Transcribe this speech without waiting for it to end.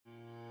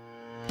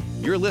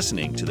You're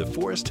listening to the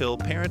Forest Hill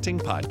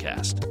Parenting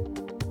Podcast.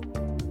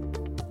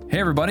 Hey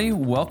everybody,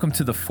 welcome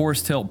to the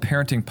Forest Hill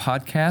Parenting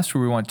Podcast,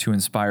 where we want to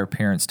inspire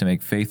parents to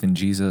make faith in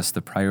Jesus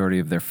the priority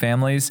of their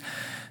families.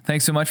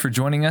 Thanks so much for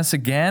joining us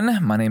again.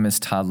 My name is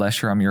Todd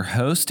Lesher. I'm your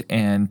host,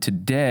 and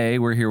today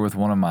we're here with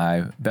one of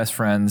my best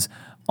friends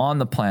on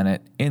the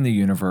planet, in the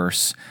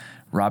universe.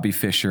 Robbie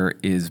Fisher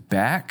is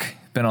back.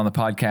 Been on the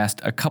podcast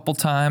a couple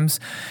times.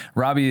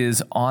 Robbie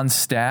is on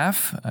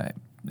staff,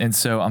 and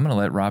so I'm going to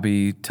let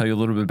Robbie tell you a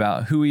little bit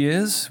about who he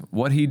is,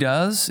 what he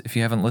does. If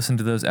you haven't listened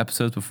to those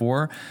episodes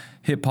before,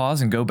 hit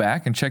pause and go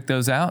back and check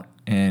those out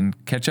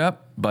and catch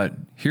up. But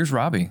here's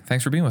Robbie.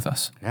 Thanks for being with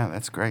us. Yeah,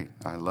 that's great.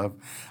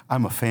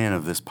 I'm a fan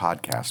of this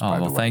podcast, by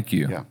the way. Thank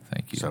you. Yeah.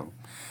 Thank you. So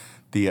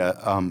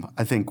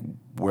I think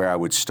where I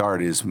would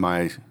start is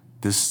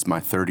this is my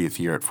 30th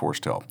year at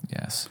Forest Hill.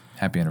 Yes.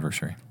 Happy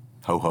anniversary.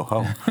 Ho, ho,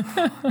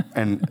 ho.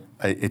 And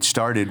it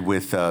started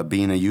with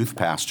being a youth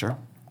pastor.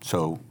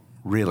 So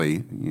really,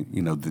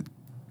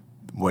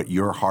 what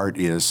your heart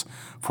is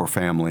for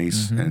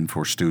families and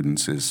for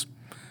students is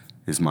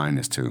mine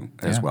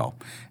as well.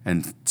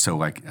 And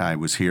so I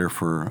was here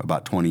for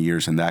about 20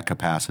 years in that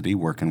capacity,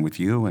 working with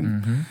you,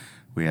 and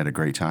we had a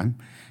great time.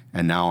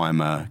 And now I'm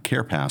a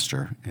care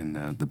pastor in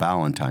the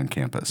Ballantine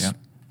campus,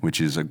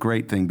 which is a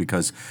great thing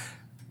because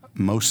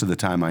most of the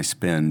time I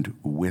spend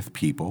with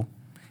people,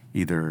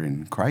 either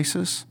in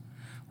crisis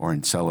or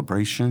in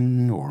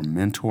celebration or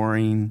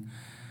mentoring.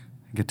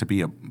 I get to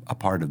be a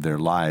part of their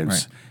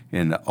lives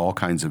in all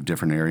kinds of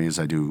different areas.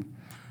 I do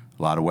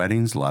a lot of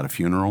weddings, a lot of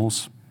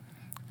funerals,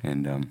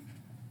 and,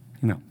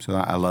 so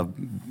I love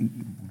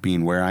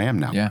being where I am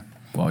now. Yeah.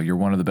 Well, you're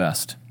one of the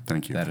best.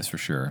 Thank you. That is for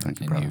sure.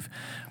 Thank you, and brother. You've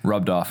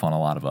rubbed off on a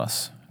lot of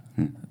us.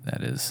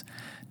 That is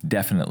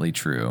definitely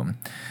true.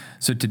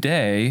 So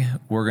today,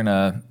 we're going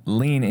to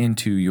lean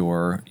into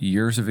your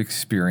years of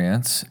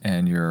experience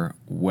and your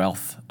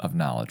wealth of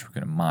knowledge. We're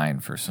going to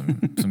mine for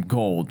some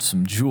gold,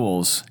 some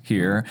jewels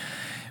here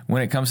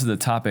when it comes to the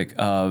topic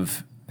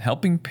of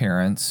helping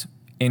parents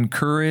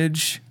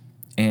encourage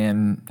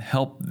and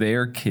help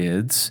their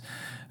kids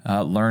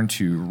learn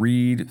to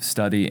read,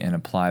 study, and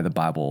apply the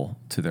Bible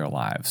to their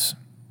lives.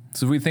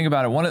 So if we think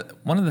about it,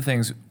 one of the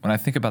things when I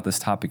think about this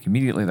topic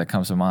immediately that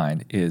comes to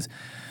mind is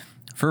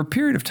for a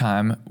period of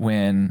time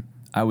when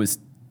I was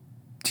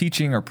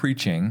teaching or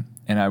preaching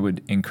and I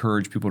would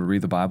encourage people to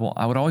read the Bible,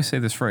 I would always say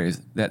this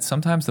phrase, that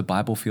sometimes the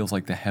Bible feels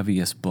like the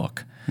heaviest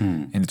book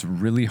and it's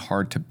really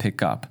hard to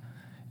pick up.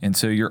 And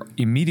so you're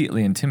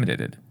immediately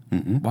intimidated.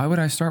 Why would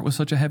I start with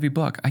such a heavy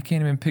book? I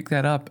can't even pick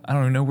that up. I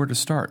don't even know where to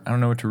start. I don't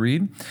know what to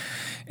read.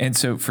 And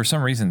so for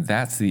some reason,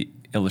 that's the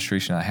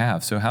illustration I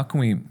have. So how can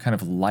we kind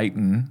of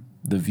lighten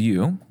the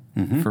view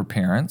for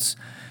parents?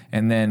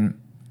 And then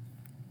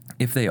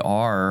if they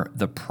are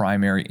the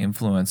primary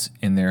influence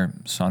in their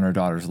son or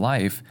daughter's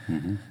life,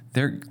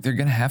 they're going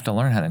to have to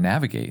learn how to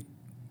navigate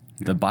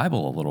the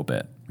Bible a little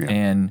bit. Yeah.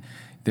 And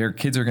their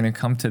kids are going to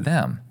come to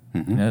them.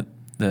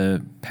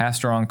 The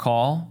pastor on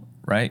call,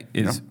 right,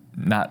 is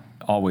not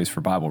always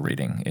for Bible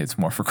reading. It's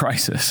more for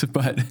crisis.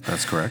 But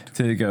that's correct.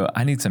 To go,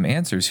 I need some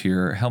answers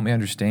here. Help me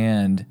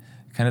understand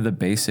kind of the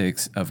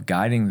basics of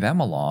guiding them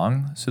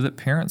along so that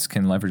parents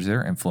can leverage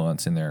their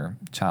influence in their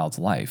child's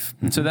life.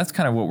 And so that's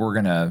kind of what we're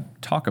going to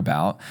talk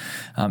about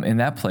in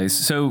that place.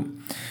 So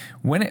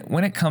when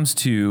it comes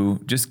to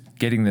just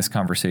getting this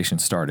conversation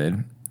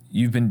started,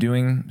 you've been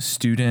doing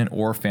student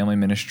or family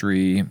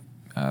ministry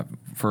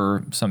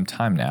for some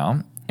time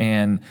now.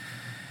 And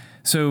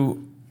so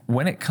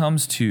when it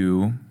comes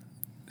to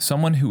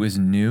someone who is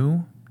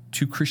new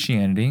to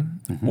Christianity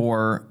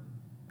or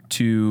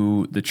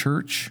to the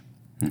church,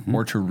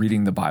 or to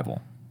reading the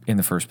Bible in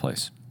the first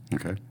place.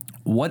 Okay.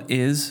 What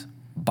is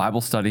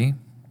Bible study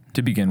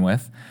to begin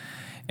with,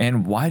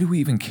 and why do we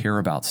even care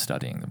about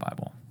studying the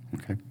Bible?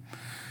 Okay.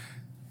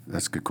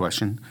 That's a good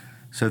question.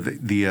 So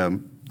the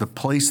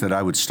place that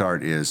I would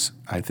start is,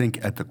 I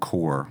think at the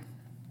core,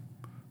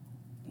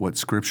 what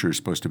Scripture is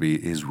supposed to be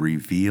is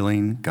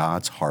revealing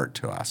God's heart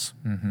to us.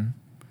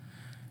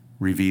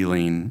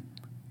 Revealing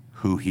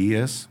who He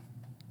is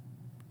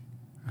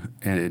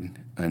and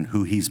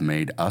who He's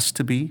made us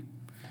to be,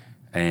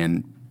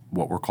 and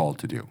what we're called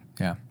to do.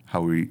 Yeah.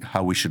 How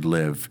we should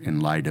live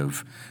in light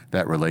of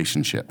that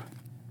relationship.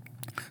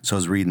 So I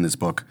was reading this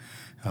book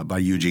by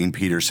Eugene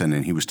Peterson,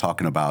 and he was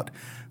talking about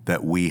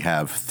that we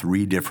have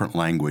 3 different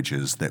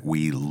languages that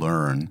we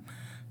learn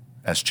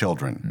as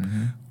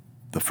children.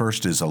 The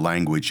first is a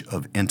language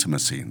of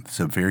intimacy. It's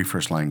the very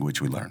first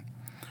language we learn.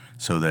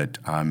 So that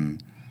I'm,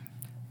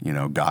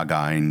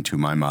 gagaing to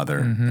my mother,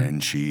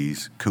 and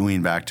she's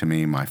cooing back to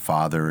me. My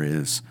father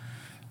is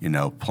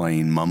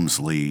playing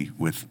mumsley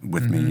with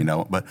me,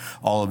 but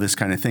all of this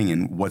kind of thing.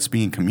 And what's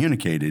being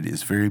communicated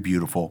is very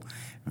beautiful,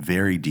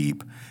 very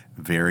deep,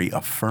 very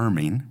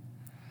affirming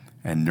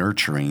and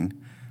nurturing,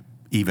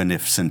 even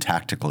if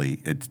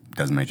syntactically it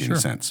doesn't make any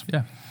sense.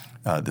 Yeah.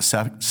 The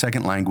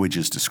second language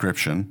is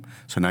description.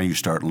 So now you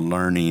start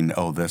learning,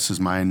 this is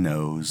my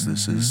nose,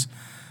 this is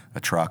a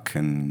truck,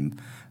 and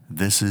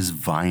this is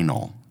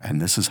vinyl. And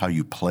this is how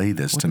you play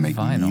this What to is make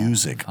vinyl?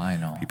 music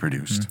Vinyl. be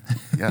produced.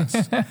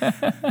 Yes.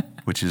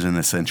 Which is an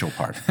essential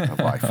part of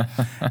life.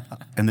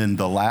 And then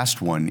the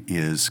last one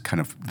is kind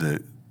of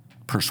the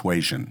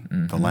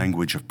persuasion, the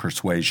language of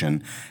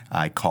persuasion.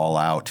 I call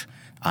out,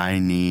 I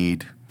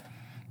need,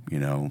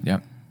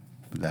 Yep.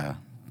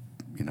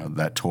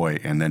 that toy,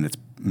 and then it's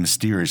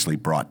mysteriously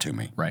brought to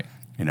me. Right.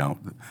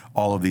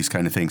 All of these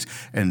kind of things.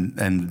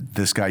 And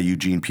this guy,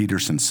 Eugene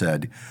Peterson,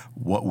 said,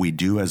 what we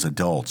do as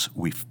adults,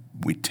 we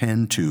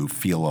tend to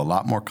feel a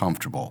lot more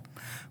comfortable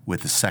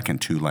with the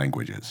second two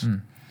languages.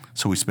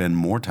 So we spend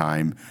more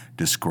time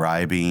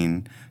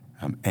describing,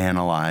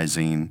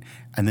 analyzing,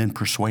 and then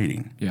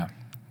persuading. Yeah.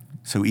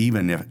 So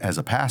even if, as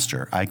a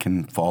pastor, I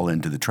can fall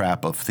into the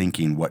trap of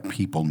thinking what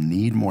people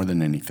need more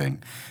than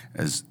anything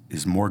is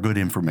more good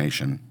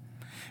information,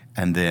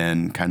 and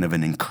then kind of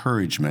an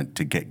encouragement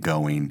to get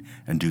going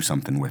and do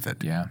something with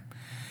it. Yeah.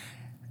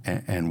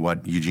 And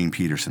what Eugene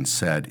Peterson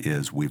said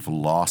is we've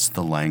lost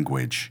the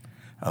language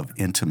of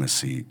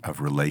intimacy,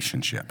 of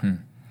relationship.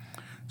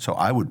 So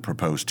I would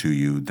propose to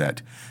you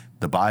that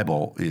the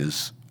Bible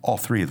is all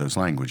three of those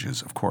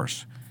languages, of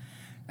course.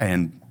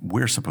 And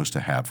we're supposed to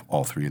have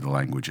all three of the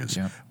languages.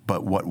 Yep.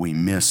 But what we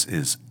miss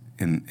is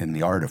in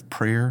the art of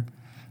prayer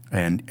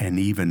and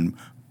even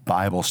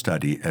Bible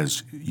study,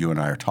 as you and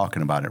I are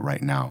talking about it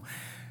right now,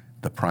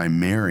 the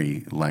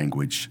primary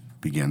language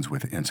begins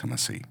with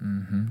intimacy,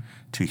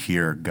 to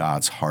hear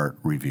God's heart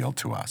revealed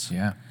to us.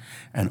 Yeah.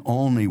 And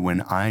only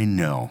when I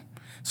know.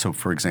 So,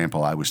 for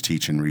example, I was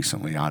teaching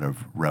recently out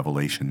of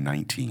Revelation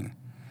 19.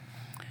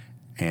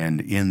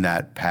 And in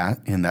that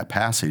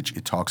passage,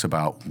 it talks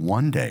about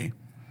one day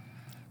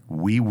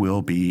we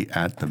will be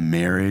at the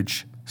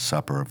marriage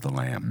supper of the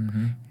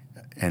Lamb.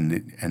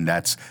 And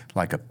that's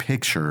like a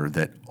picture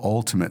that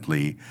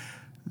ultimately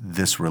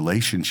this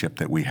relationship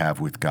that we have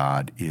with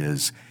God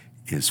is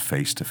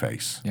face to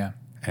face. Yeah.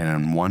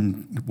 And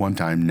one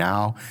time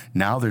now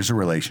there's a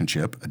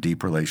relationship, a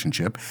deep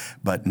relationship,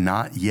 but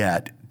not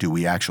yet do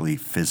we actually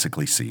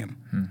physically see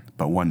him.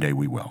 But one day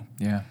we will.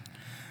 Yeah.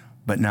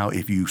 But now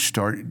if you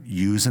start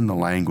using the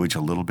language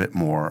a little bit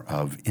more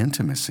of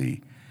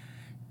intimacy,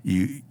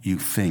 you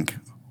think,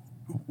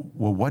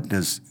 well, what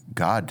does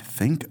God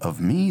think of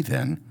me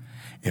then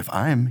if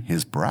I'm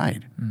his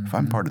bride, if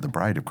I'm part of the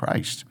bride of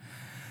Christ?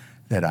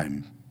 That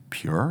I'm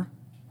pure,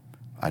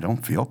 I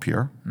don't feel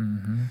pure,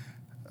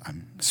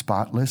 I'm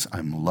spotless,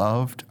 I'm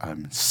loved,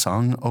 I'm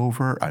sung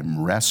over,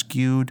 I'm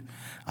rescued,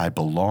 I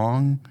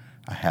belong,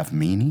 I have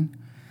meaning,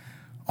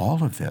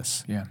 all of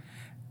this. Yeah.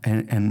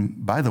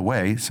 And by the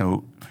way,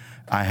 so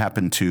I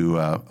happen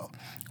to,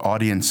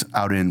 audience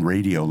out in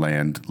Radio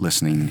Land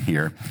listening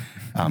here,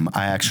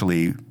 I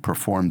actually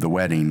performed the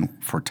wedding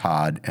for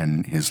Todd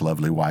and his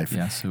lovely wife,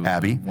 Yes, it was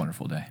Abby, a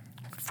wonderful day.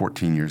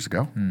 14 years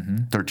ago,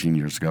 13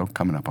 years ago,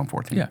 coming up on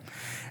 14. Yeah.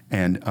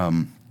 And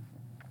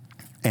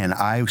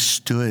I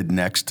stood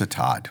next to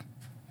Todd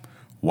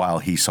while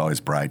he saw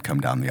his bride come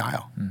down the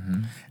aisle.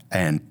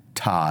 And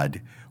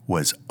Todd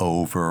was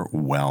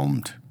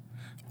overwhelmed,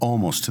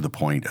 almost to the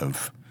point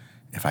of,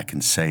 if I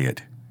can say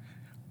it,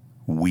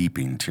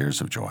 weeping tears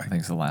of joy. I think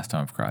it's the last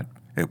time I've cried.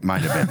 It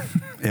might have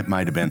been. It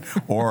might have been.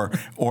 Or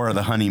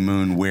the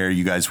honeymoon where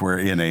you guys were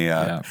in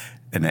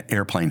in an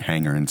airplane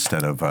hangar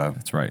instead of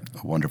That's right.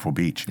 a wonderful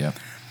beach. Yep.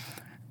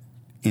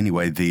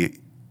 Anyway,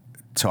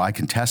 so I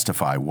can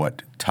testify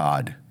what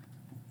Todd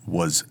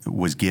was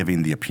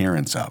giving the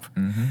appearance of.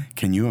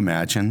 Can you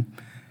imagine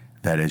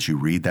that as you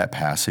read that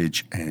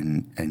passage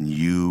and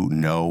you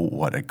know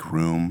what a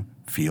groom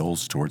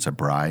feels towards a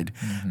bride,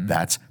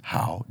 that's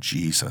how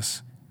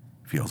Jesus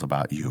feels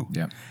about you.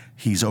 Yep.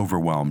 He's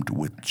overwhelmed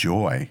with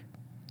joy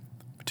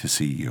to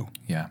see you.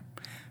 Yeah.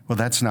 Well,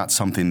 that's not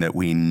something that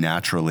we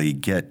naturally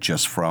get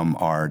just from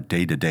our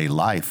day-to-day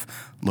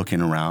life,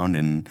 looking around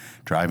and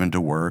driving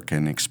to work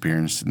and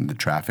experiencing the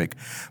traffic.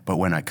 But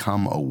when I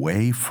come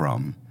away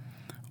from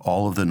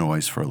all of the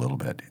noise for a little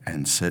bit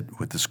and sit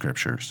with the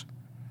scriptures,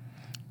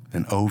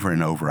 then over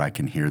and over I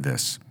can hear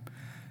this,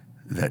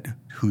 that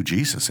who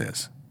Jesus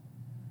is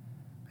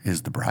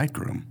the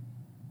bridegroom.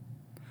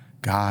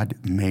 God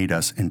made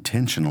us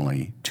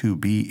intentionally to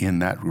be in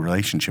that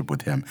relationship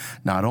with him,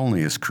 not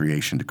only as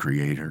creation to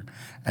creator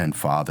and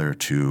father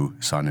to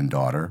son and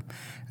daughter,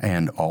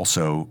 and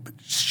also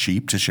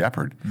sheep to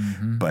shepherd,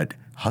 but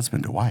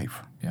husband to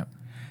wife. Yep.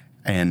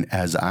 And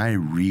as I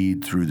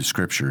read through the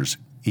scriptures,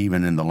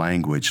 even in the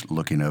language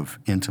looking of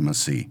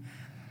intimacy,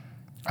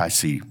 I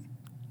see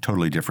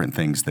totally different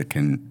things that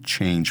can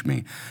change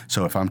me.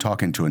 So if I'm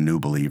talking to a new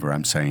believer,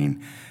 I'm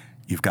saying,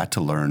 you've got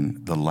to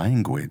learn the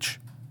language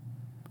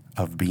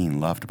of being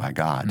loved by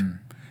God.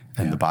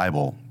 And the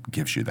Bible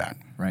gives you that.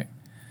 Right.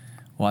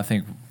 Well, I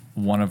think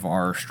one of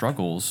our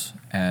struggles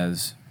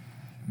as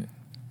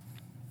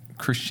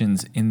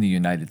Christians in the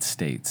United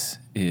States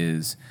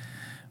is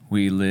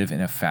we live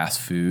in a fast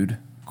food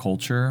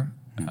culture.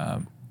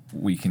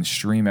 We can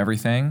stream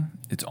everything.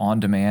 It's on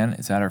demand.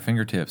 It's at our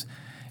fingertips.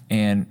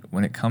 And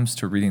when it comes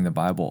to reading the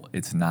Bible,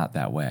 it's not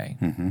that way.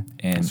 And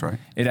That's right.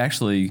 it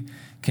actually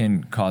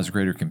can cause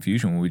greater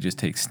confusion when we just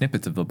take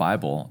snippets of the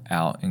Bible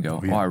out and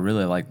go, I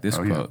really like this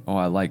quote.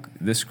 I like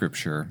this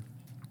scripture.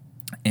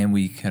 And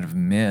we kind of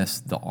miss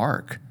the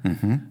arc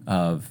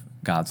of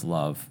God's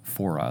love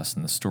for us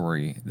and the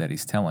story that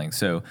he's telling.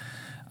 So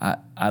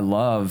I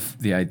love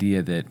the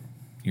idea that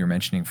you're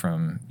mentioning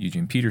from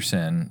Eugene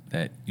Peterson,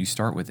 that you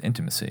start with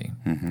intimacy,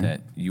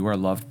 that you are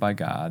loved by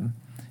God,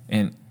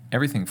 and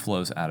everything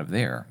flows out of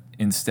there.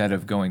 Instead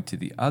of going to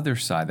the other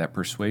side, that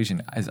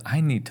persuasion, as I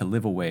need to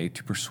live a way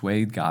to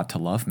persuade God to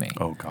love me.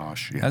 Oh,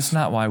 gosh, yes. That's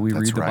not why we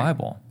read the right.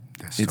 Bible.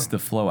 It's the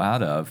flow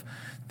out of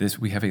this.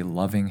 We have a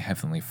loving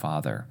Heavenly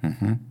Father.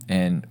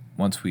 And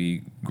once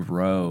we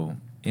grow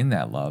in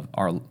that love,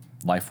 our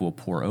life will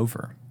pour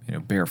over.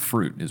 Bear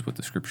fruit is what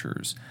the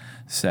scriptures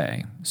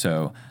say.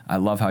 So I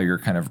love how you're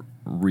kind of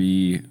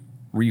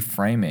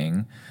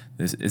reframing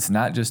this. It's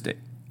not just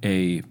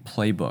a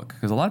playbook,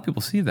 because a lot of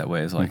people see it that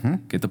way. It's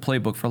like, get the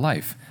playbook for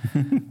life.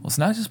 Well, it's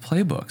not just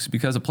playbooks,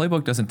 because a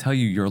playbook doesn't tell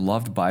you you're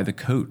loved by the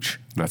coach.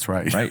 That's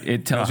right. Right?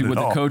 It tells you what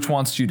the coach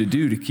wants you to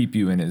do to keep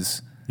you in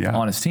his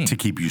on his team. To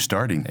keep you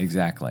starting.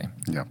 Exactly.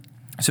 Yeah.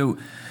 So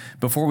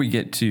before we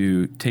get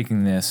to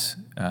taking this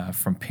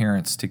from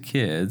parents to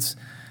kids,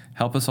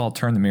 help us all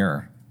turn the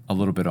mirror a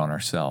little bit on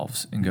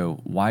ourselves and go,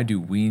 why do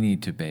we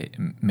need to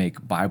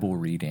make Bible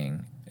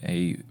reading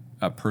a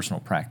personal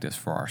practice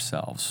for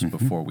ourselves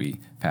before we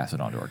pass it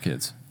on to our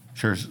kids?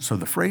 Sure. So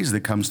the phrase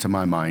that comes to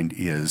my mind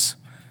is,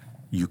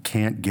 you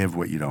can't give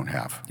what you don't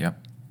have. Yep.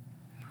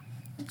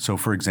 So,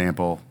 for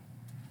example,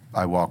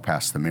 I walk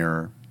past the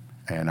mirror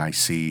and I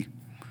see,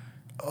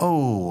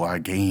 I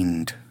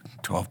gained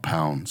 12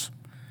 pounds.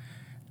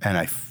 And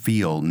I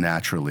feel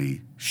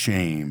naturally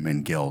shame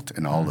and guilt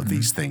and all of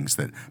these things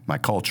that my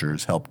culture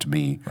has helped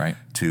me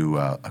to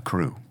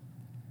accrue.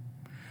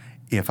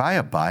 If I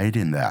abide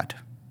in that,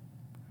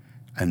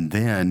 and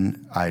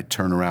then I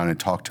turn around and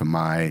talk to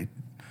my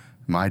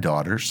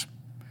daughters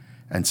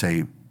and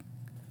say,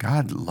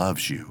 God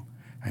loves you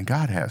and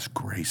God has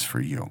grace for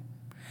you,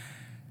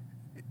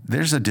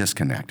 there's a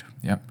disconnect.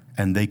 Yep.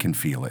 And they can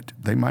feel it.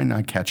 They might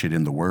not catch it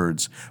in the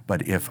words,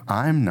 but if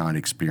I'm not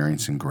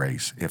experiencing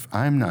grace, if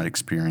I'm not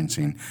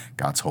experiencing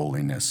God's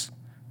holiness,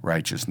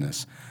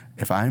 righteousness,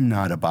 if I'm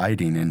not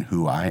abiding in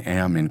who I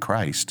am in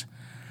Christ,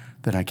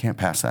 then I can't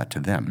pass that to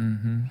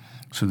them.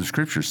 So the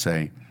scriptures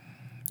say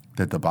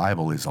that the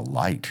Bible is a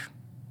light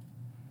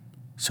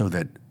so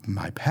that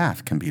my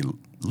path can be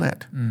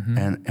lit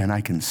and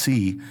I can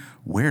see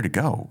where to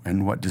go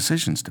and what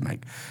decisions to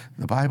make.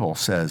 The Bible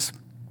says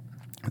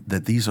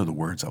that these are the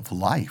words of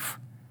life.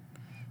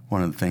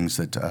 One of the things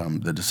that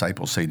the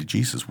disciples say to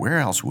Jesus, where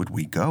else would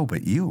we go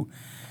but you?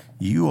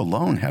 You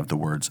alone have the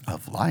words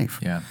of life.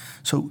 Yeah.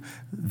 So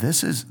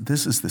this is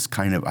this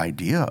kind of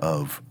idea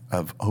of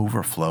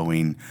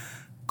overflowing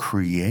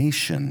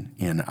creation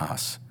in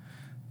us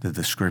that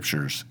the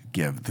scriptures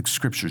give. The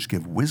scriptures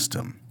give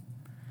wisdom,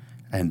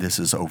 and this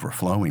is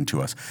overflowing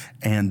to us.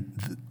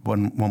 And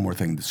one more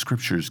thing, the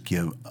scriptures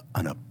give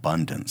an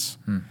abundance.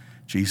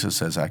 Jesus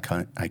says, I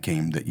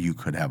came that you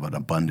could have an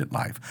abundant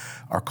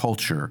life. Our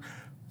culture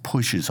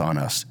pushes on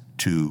us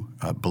to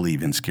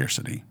believe in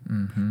scarcity,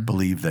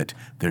 believe that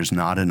there's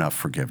not enough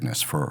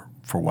forgiveness for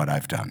what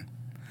I've done,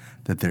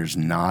 that there's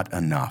not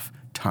enough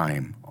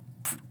time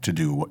to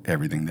do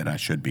everything that I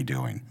should be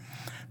doing,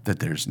 that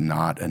there's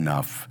not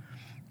enough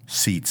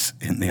seats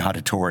in the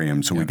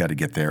auditorium, so we got to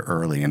get there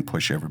early and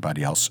push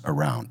everybody else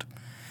around.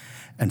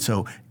 And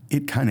so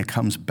it kind of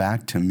comes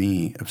back to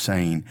me of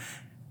saying,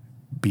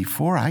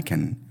 before I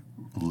can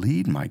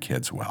lead my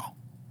kids well,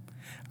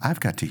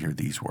 I've got to hear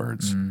these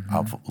words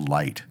of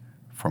light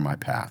for my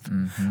path,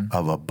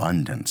 of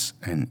abundance,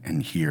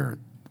 and hear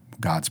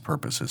God's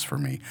purposes for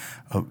me,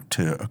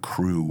 to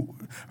accrue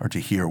or to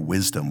hear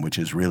wisdom, which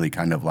is really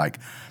kind of like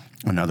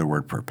another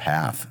word for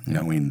path,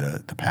 knowing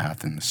the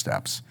path and the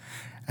steps.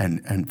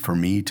 And for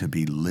me to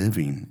be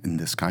living in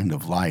this kind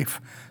of life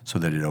so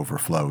that it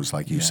overflows,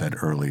 like you said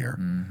earlier,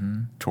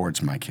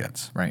 towards my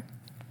kids. Right.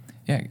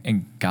 Yeah,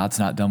 and God's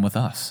not done with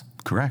us.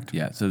 Correct.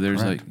 Yeah, so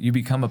there's you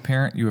become a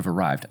parent, you have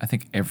arrived. I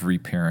think every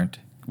parent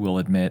will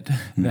admit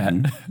that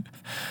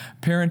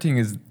parenting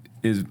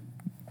is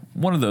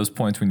one of those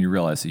points when you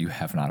realize that you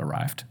have not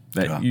arrived,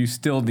 that you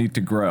still need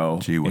to grow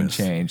and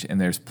change,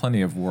 and there's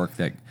plenty of work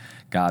that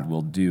God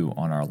will do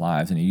on our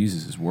lives, and he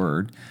uses his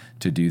word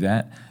to do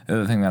that. The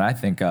other thing that I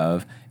think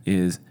of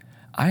is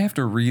I have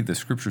to read the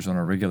scriptures on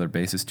a regular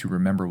basis to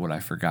remember what I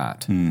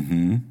forgot.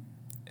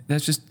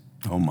 That's just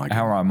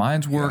how our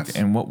minds work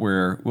and what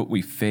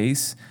we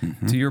face.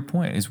 To your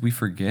point, is we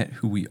forget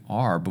who we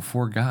are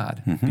before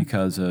God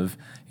because of,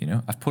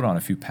 I've put on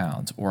a few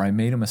pounds, or I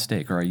made a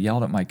mistake, or I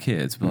yelled at my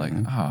kids, but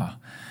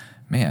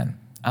man,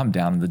 I'm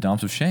down in the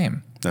dumps of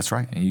shame. That's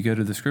right. And you go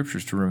to the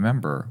scriptures to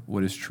remember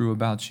what is true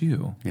about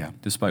you,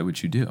 despite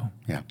what you do.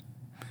 Yeah.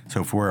 So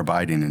if we're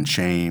abiding in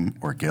shame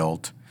or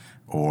guilt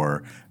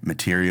or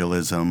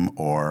materialism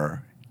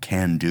or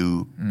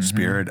can-do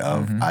spirit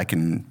of I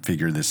can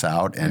figure this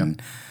out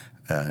and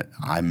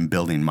I'm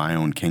building my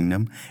own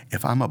kingdom,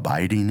 if I'm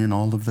abiding in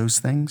all of those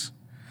things,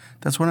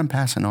 that's what I'm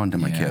passing on to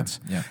my kids.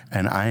 Yeah.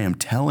 And I am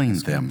telling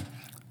them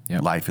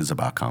Yep. life is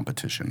about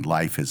competition.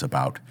 Life is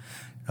about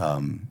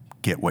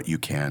get what you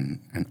can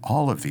and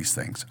all of these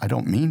things. I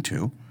don't mean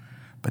to,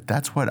 but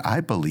that's what I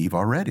believe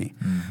already.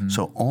 Mm-hmm.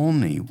 So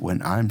only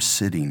when I'm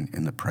sitting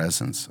in the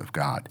presence of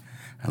God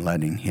and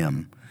letting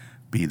him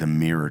be the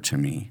mirror to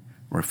me,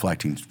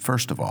 reflecting,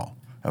 first of all,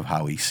 of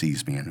how he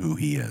sees me and who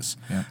he is,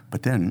 Yeah.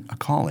 but then a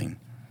calling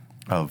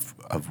of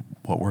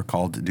what we're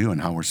called to do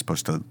and how we're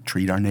supposed to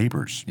treat our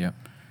neighbors. Yep.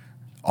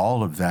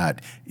 All of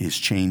that is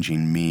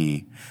changing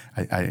me.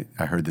 I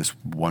heard this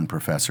one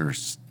professor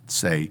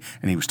say,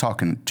 and he was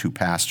talking to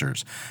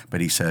pastors, but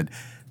he said,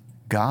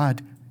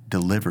 God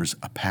delivers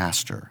a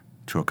pastor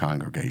to a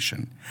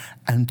congregation,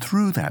 and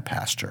through that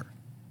pastor,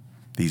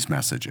 these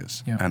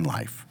messages and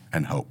life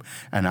and hope.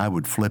 And I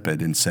would flip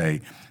it and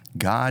say,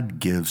 God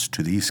gives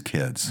to these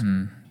kids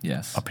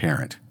Yes. a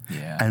parent,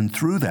 Yeah. and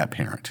through that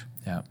parent,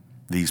 Yep.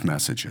 these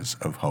messages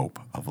of hope,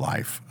 of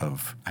life,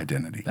 of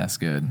identity. That's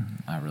good.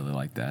 I really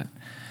like that.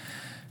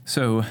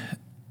 So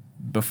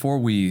before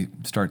we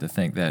start to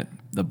think that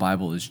the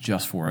Bible is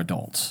just for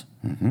adults,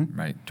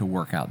 right, to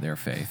work out their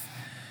faith,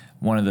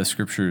 one of the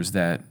scriptures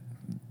that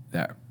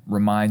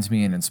reminds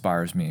me and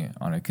inspires me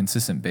on a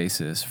consistent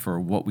basis for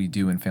what we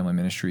do in family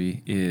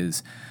ministry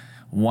is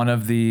one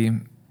of the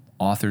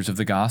authors of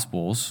the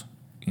Gospels,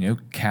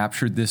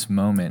 captured this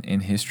moment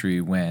in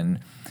history when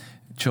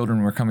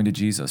children were coming to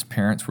Jesus.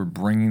 Parents were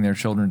bringing their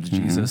children to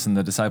Jesus, and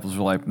the disciples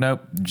were like,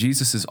 nope,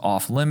 Jesus is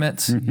off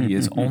limits. He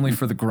is only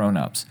for the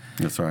grown-ups.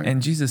 That's right.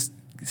 And Jesus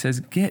says,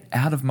 get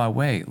out of my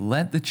way.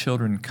 Let the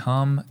children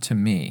come to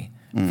me,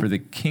 for the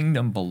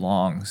kingdom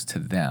belongs to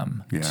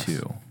them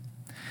too.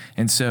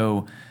 And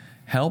so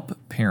help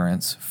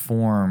parents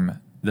form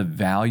the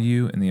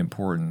value and the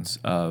importance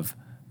of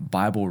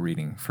Bible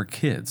reading for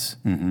kids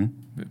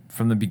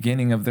from the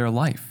beginning of their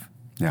life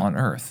on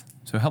earth.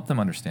 So help them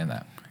understand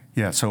that.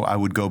 Yeah, so I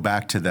would go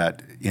back to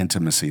that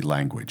intimacy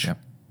language,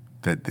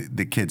 that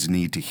the kids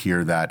need to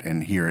hear that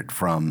and hear it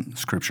from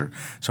Scripture.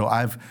 So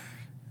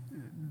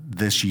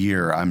this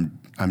year I'm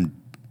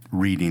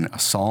reading a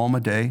psalm a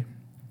day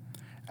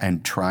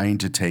and trying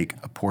to take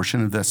a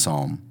portion of that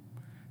psalm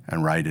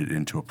and write it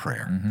into a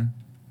prayer.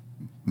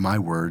 My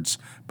words,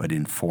 but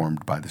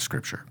informed by the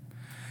Scripture.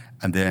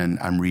 And then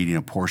I'm reading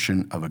a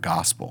portion of a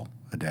gospel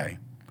a day,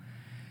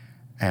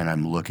 and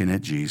I'm looking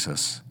at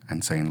Jesus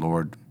and saying,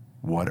 Lord,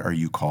 what are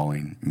you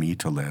calling me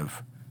to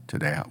live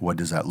today? What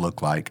does that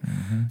look like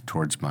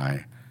towards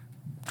my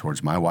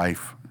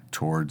wife,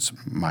 towards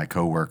my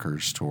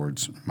coworkers,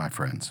 towards my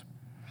friends?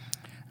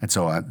 And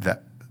so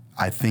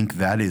I think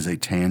that is a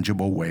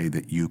tangible way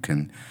that you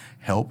can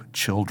help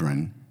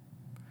children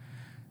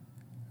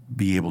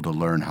be able to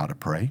learn how to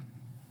pray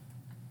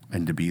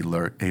and to be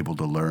able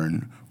to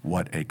learn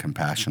what a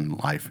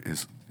compassionate life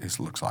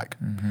looks like.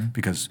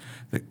 Because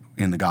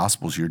in the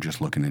Gospels, you're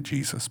just looking at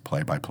Jesus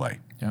play by play.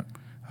 Yep.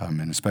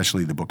 And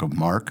especially the book of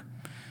Mark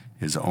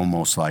is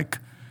almost like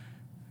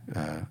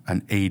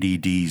an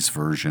ADD's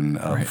version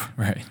of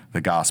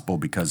the gospel,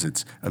 because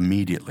it's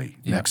immediately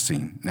next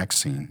scene, next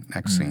scene,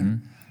 next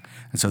scene.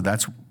 And so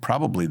that's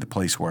probably the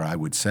place where I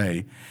would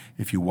say,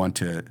 if you want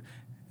to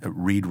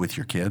read with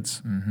your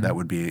kids, that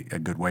would be a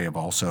good way of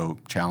also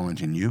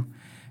challenging you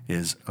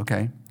is,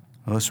 okay,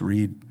 let's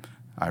read.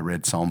 I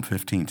read Psalm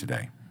 15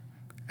 today.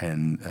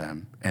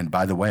 And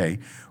by the way,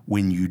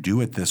 when you do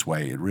it this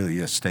way, it really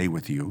is stay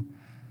with you.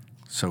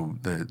 So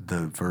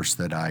the verse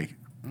that I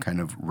kind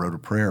of wrote a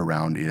prayer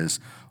around is,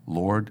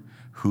 Lord,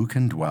 who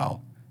can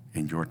dwell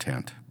in your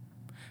tent,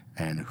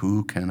 and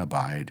who can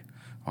abide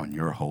on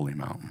your holy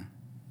mountain?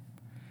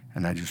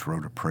 And I just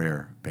wrote a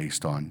prayer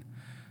based on,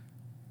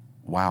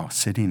 wow,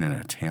 sitting in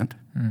a tent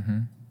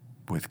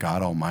with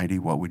God Almighty,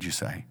 what would you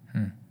say?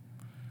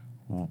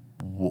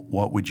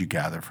 What would you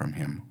gather from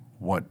him?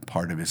 What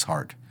part of his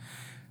heart?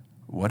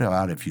 What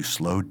about if you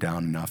slowed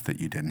down enough that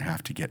you didn't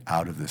have to get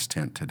out of this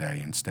tent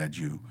today? Instead,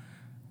 you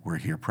were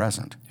here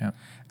present. Yep.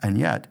 And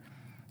yet,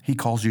 he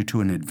calls you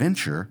to an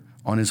adventure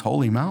on his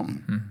holy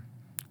mountain.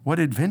 What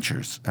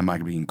adventures am I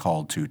being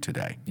called to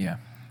today? Yeah.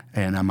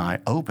 And am I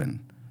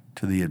open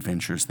to the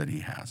adventures that he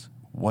has?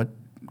 What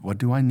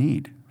do I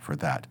need for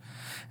that?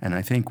 And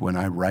I think when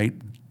I write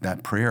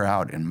that prayer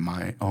out in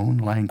my own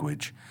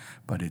language,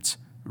 but it's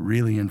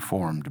really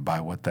informed by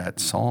what that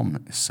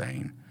psalm is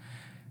saying,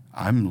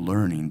 I'm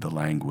learning the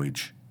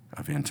language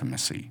of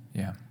intimacy,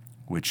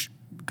 which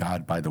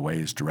God, by the way,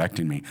 is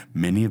directing me.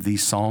 Many of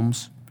these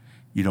psalms,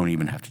 you don't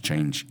even have to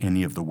change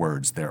any of the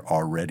words. They're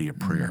already a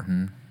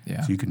prayer.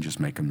 So you can just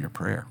make them your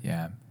prayer.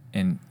 Yeah.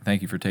 And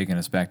thank you for taking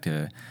us back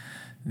to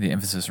the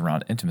emphasis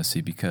around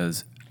intimacy,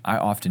 because I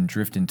often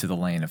drift into the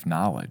lane of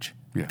knowledge.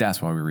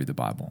 That's why we read the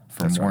Bible,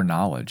 for more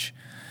knowledge.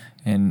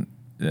 And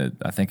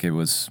I think it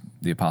was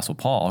the Apostle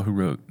Paul who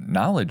wrote,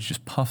 knowledge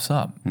just puffs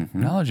up.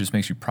 Knowledge just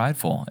makes you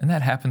prideful. And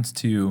that happens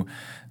to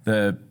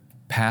the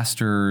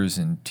pastors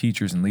and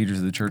teachers and leaders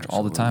of the church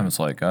all the time. It's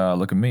like,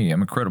 look at me,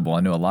 I'm incredible.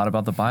 I know a lot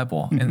about the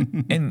Bible.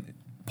 And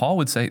Paul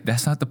would say,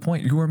 that's not the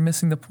point. You are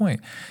missing the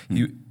point.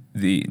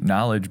 The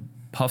knowledge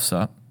puffs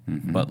up,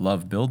 but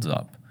love builds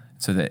up.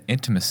 So that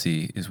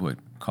intimacy is what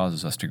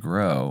causes us to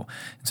grow.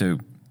 So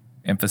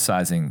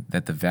emphasizing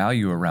that the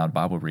value around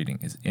Bible reading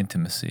is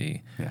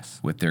intimacy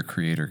with their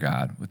Creator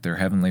God, with their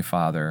Heavenly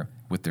Father,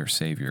 with their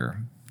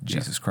Savior,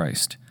 Jesus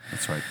Christ.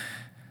 That's right.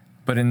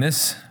 But in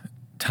this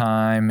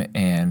time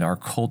and our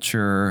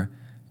culture,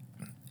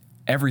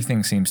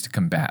 everything seems to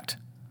combat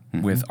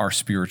with our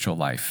spiritual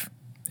life,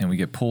 and we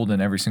get pulled in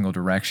every single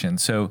direction.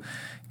 So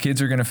kids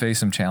are going to face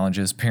some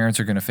challenges. Parents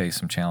are going to face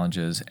some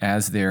challenges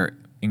as they're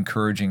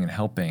encouraging and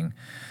helping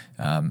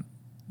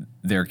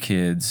their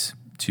kids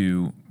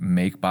to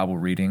make Bible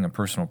reading a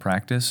personal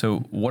practice. So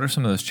what are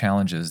some of those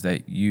challenges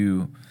that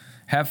you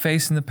have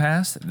faced in the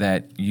past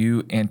that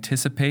you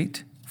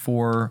anticipate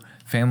for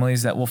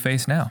families that will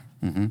face now?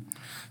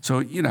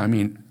 So, I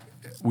mean,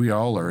 we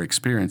all are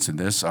experiencing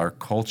this. Our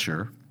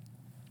culture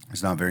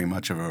is not very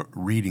much of a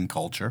reading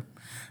culture.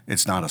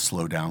 It's not a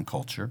slow down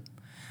culture.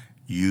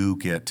 You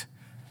get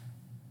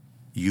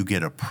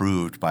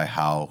approved by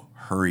how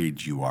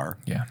hurried you are,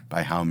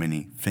 by how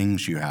many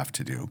things you have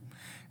to do,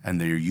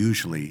 and they're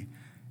usually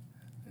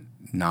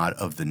not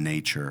of the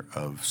nature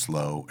of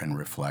slow and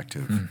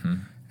reflective.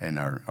 And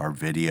our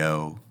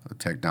video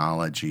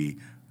technology,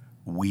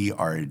 we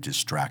are a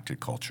distracted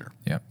culture.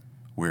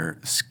 We're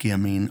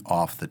skimming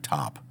off the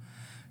top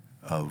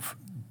of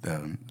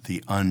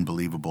the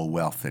unbelievable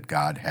wealth that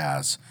God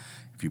has.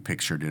 If you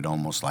pictured it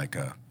almost like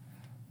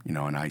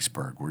an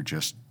iceberg, we're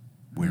just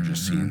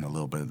seeing a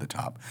little bit of the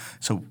top.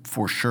 So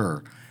for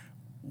sure,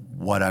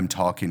 what I'm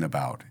talking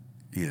about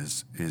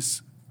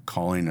is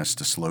calling us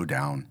to slow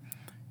down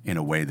in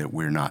a way that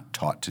we're not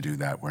taught to do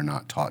that. We're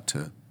not taught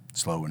to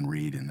slow and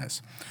read in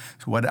this.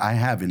 So what I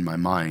have in my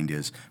mind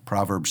is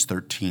Proverbs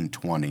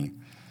 13:20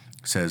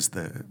 says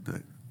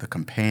the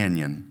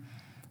companion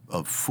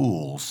of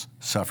fools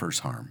suffers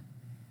harm,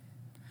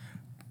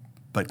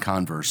 but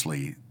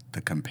conversely,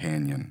 the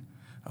companion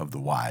of the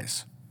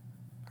wise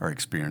are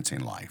experiencing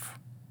life.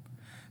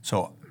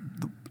 So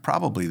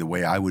probably the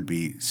way I would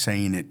be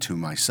saying it to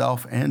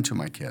myself and to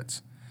my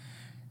kids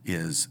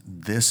is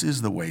this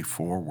is the way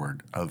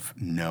forward of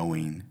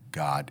knowing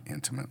God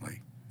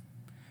intimately,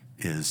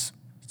 is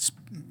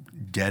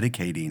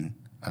dedicating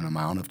an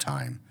amount of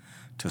time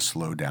to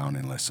slow down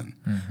and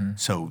listen.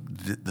 So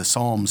the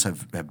Psalms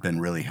have been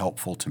really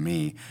helpful to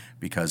me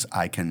because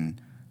I can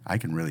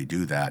really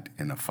do that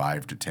in a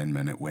 5 to 10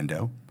 minute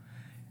window.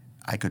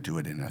 I could do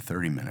it in a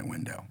 30-minute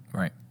window.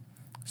 Right.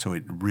 So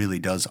it really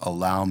does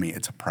allow me,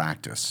 it's a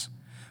practice,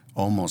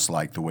 almost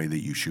like the way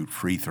that you shoot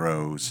free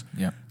throws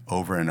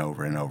over and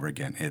over and over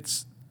again.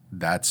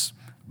 That's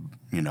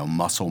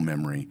muscle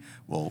memory.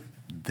 Well,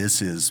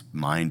 this is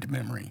mind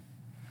memory.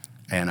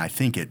 And I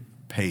think it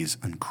pays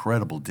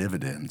incredible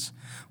dividends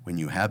when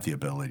you have the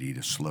ability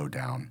to slow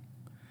down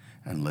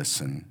and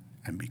listen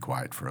and be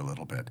quiet for a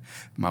little bit.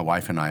 My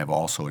wife and I have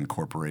also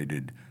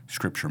incorporated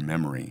scripture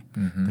memory.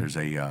 There's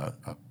an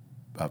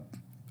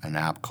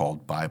app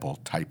called Bible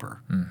Typer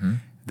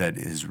that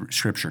is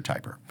Scripture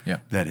Typer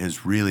that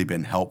has really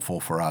been helpful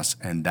for us,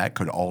 and that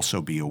could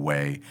also be a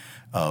way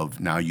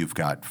of now you've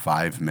got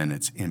 5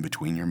 minutes in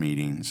between your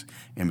meetings,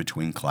 in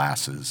between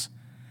classes,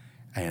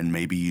 and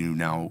maybe you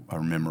now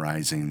are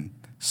memorizing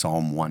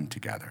Psalm 1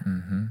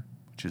 together,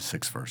 which is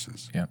 6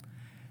 verses.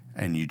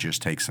 And you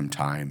just take some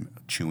time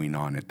chewing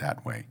on it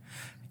that way.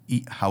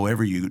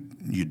 However you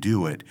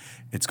do it,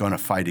 it's going to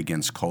fight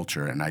against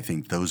culture, and I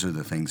think those are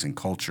the things in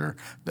culture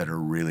that are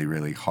really,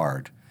 really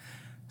hard.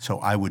 So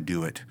I would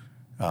do it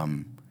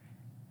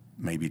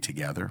maybe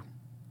together,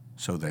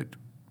 so that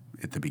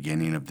at the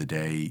beginning of the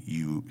day,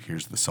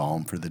 here's the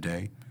psalm for the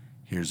day,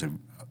 here's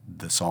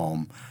the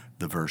psalm,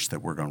 the verse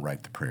that we're going to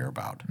write the prayer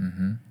about,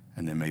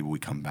 and then maybe we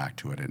come back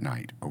to it at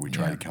night, or we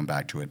try to come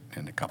back to it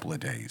in a couple of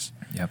days.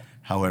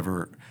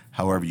 However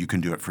you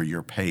can do it for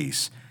your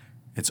pace.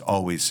 It's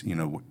always,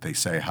 they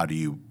say, how do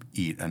you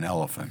eat an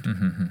elephant?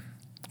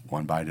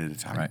 One bite at a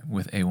time. Right,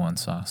 with A1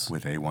 sauce.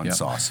 With A1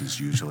 sauce is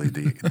usually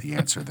the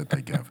answer that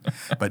they give.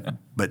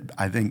 But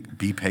I think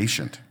be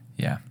patient.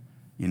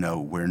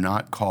 We're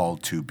not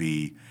called to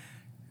be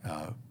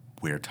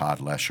where Todd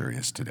Lesher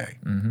is today.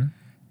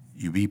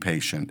 You be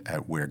patient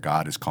at where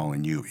God is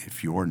calling you.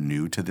 If you're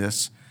new to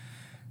this,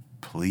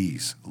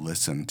 please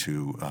listen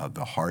to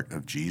the heart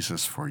of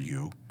Jesus for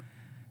you.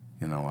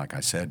 Like I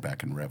said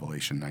back in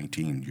Revelation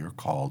 19, you're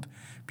called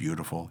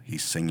beautiful.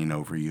 He's singing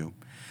over you.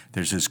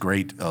 There's this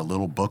great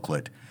little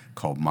booklet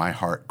called My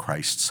Heart,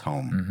 Christ's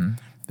Home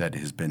that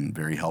has been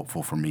very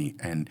helpful for me.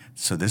 And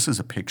so this is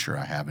a picture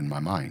I have in my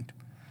mind.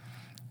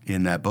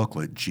 In that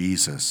booklet,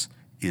 Jesus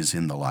is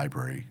in the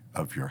library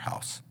of your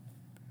house.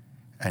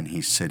 And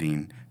he's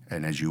sitting,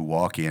 and as you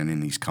walk in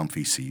these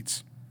comfy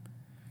seats,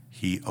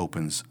 he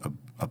opens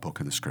a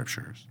book of the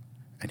Scriptures,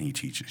 and he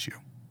teaches you.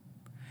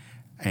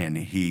 And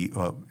he,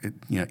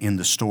 in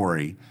the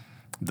story,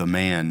 the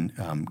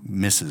man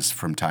misses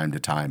from time to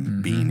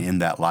time being in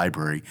that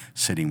library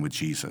sitting with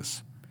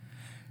Jesus.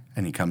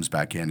 And he comes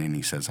back in and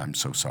he says, I'm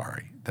so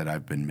sorry that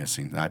I've been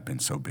missing. I've been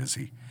so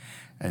busy.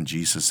 And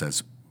Jesus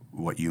says,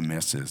 what you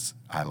miss is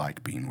I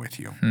like being with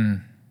you.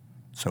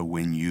 So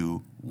when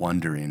you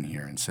wander in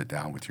here and sit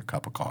down with your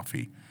cup of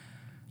coffee,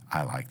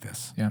 I like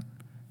this. Yeah.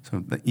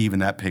 So even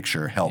that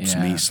picture helps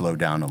me slow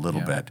down a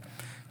little bit.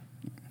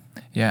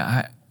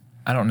 Yeah,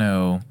 I don't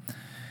know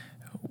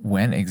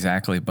when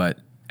exactly, but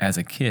as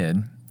a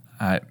kid,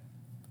 I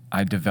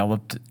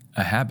developed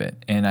a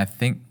habit. And I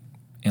think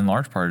in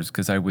large part is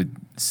because I would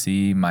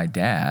see my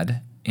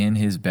dad in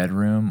his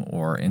bedroom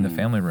or in the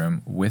family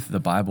room with the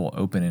Bible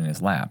open in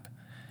his lap.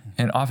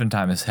 And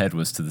oftentimes his head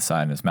was to the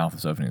side and his mouth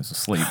was open. He was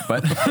asleep.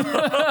 But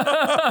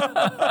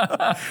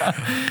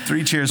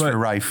 3 cheers for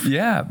Rife.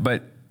 Yeah,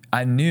 but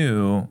I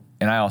knew,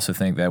 and I also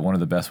think that one of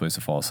the best ways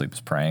to fall asleep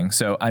is praying.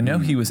 So I know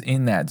he was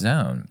in that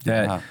zone.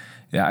 That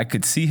I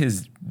could see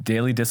his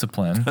daily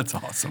discipline. That's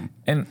awesome.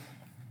 And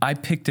I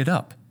picked it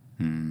up.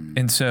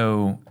 And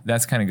so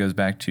that's kind of goes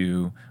back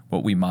to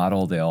what we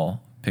model,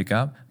 they'll pick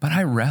up. But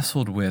I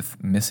wrestled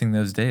with missing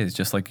those days,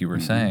 just like you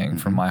were saying,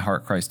 from My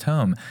Heart Christ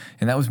Home.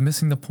 And that was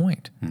missing the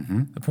point.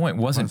 The point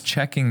wasn't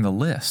checking the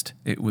list.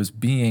 It was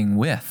being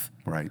with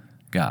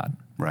God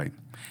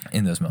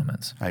in those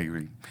moments. I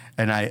agree.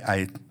 And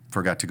I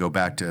forgot to go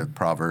back to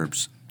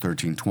Proverbs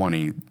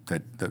 13:20,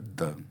 that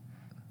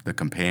the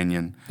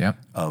companion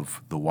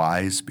of the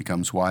wise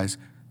becomes wise.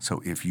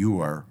 So if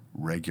you are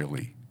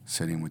regularly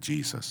sitting with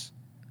Jesus,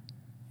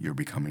 you're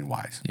becoming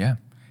wise. Yeah.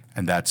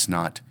 And that's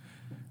not,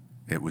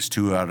 it was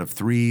 2 out of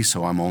 3,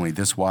 so I'm only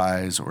this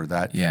wise or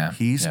that. Yeah.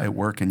 He's at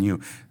work in you.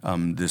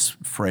 This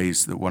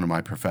phrase that one of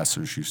my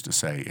professors used to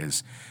say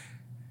is,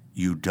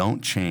 you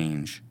don't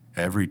change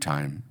every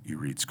time you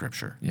read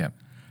Scripture. Yep.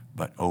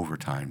 But over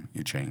time,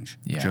 you change.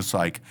 Yeah. Just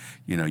like,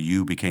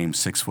 you became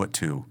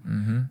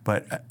 6'2".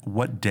 But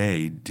what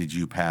day did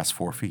you pass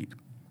 4 feet?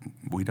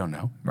 We don't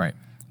know. Right.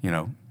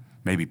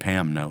 Maybe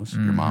Pam knows,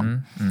 your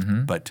mom.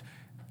 But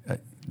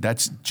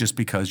that's just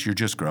because you're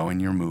just growing,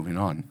 you're moving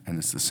on. And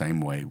it's the same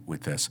way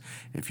with this.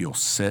 If you'll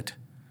sit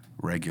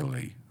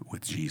regularly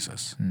with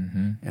Jesus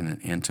in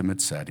an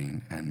intimate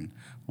setting and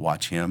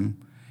watch him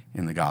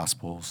in the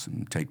Gospels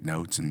and take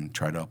notes and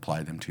try to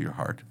apply them to your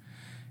heart,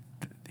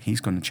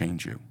 he's going to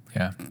change you.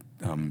 Yeah.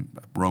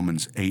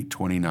 Romans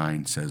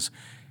 8:29 says,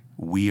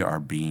 we are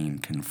being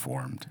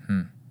conformed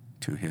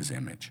to his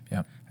image.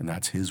 Yep. And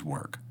that's his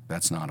work.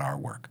 That's not our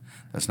work.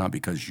 That's not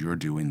because you're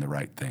doing the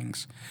right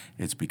things.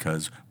 It's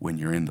because when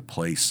you're in the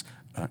place,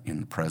 in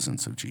the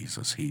presence of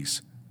Jesus,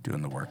 he's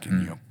doing the work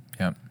in you.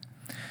 Yep.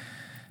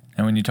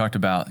 And when you talked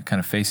about kind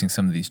of facing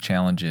some of these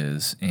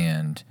challenges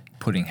and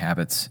putting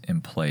habits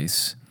in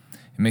place,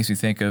 it makes me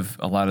think of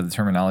a lot of the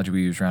terminology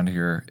we use around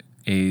here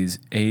is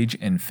age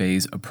and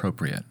phase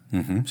appropriate.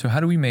 So how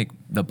do we make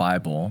the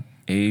Bible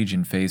age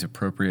and phase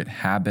appropriate,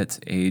 habits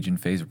age and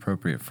phase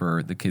appropriate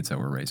for the kids that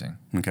we're raising?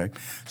 Okay.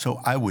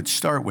 So I would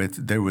start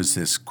with, there was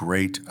this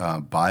great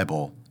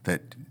Bible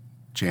that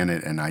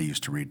Janet and I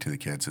used to read to the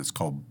kids. It's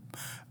called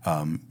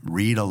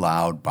Read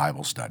Aloud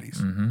Bible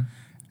Studies.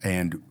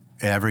 And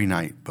every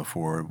night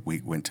before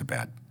we went to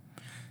bed,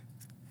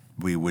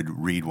 we would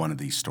read one of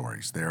these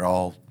stories. They're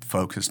all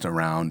focused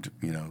around,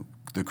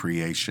 the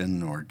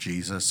creation or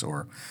Jesus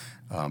or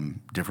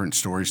different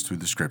stories through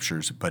the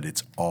Scriptures, but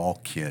it's all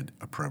kid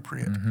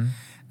appropriate.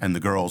 And the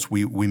girls,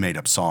 we made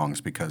up songs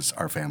because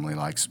our family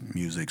likes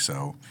music.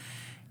 So,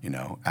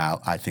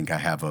 I think I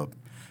have a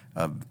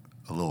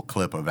little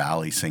clip of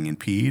Allie singing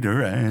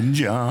Peter and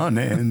John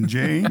and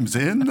James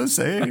in the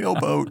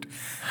sailboat.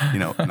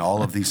 And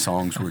all of these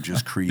songs were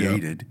just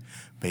created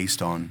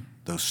based on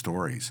those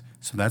stories.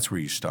 So that's where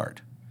you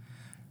start.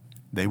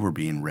 They were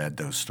being read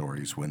those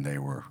stories when they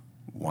were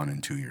 1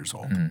 and 2 years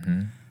old.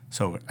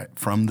 So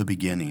from the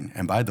beginning,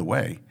 and by the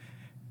way,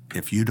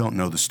 if you don't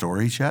know the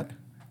stories yet,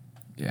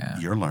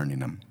 you're learning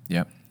them.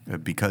 Yep.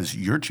 Because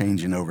you're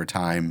changing over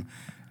time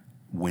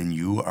when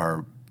you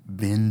are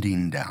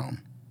bending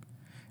down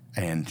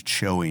and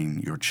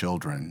showing your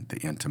children the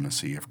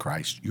intimacy of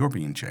Christ, you're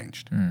being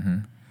changed.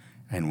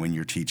 And when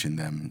you're teaching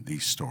them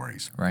these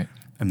stories. Right.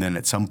 And then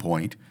at some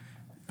point,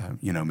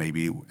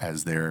 maybe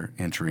as they're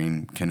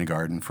entering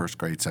kindergarten, first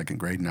grade, second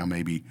grade, now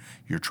maybe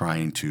you're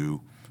trying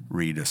to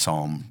read a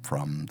psalm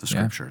from the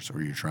Scriptures,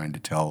 or you're trying to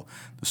tell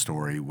the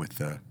story with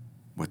the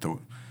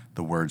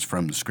words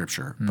from the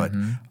Scripture. But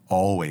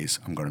always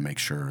I'm going to make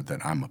sure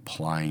that I'm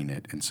applying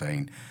it and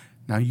saying,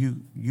 now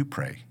you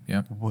pray.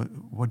 Yep.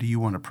 What do you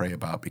want to pray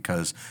about?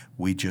 Because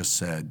we just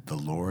said, the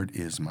Lord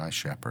is my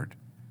shepherd.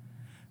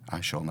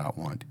 I shall not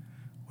want.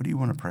 What do you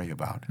want to pray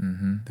about?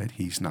 That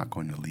he's not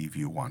going to leave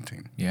you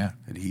wanting. Yeah.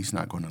 That he's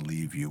not going to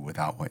leave you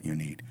without what you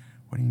need.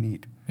 What do you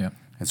need? Yep.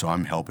 And so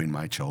I'm helping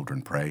my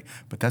children pray,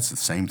 but that's the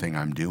same thing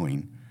I'm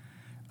doing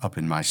up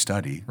in my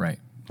study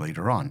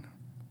later on.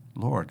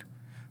 Lord,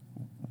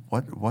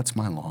 what's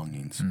my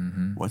longings?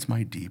 What's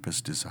my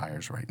deepest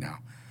desires right now?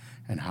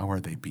 And how are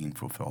they being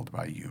fulfilled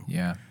by you?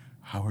 Yeah.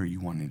 How are you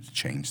wanting to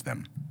change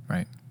them?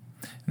 Right.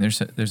 And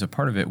there's a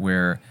part of it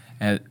where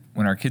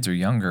when our kids are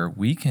younger,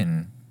 we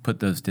can put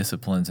those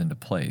disciplines into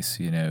place,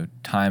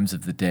 times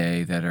of the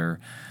day that are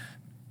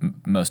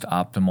most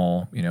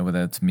optimal,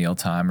 whether it's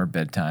mealtime or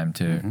bedtime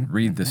to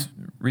read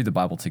the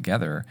Bible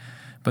together.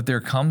 But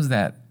there comes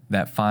that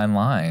fine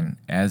line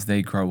as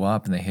they grow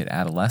up and they hit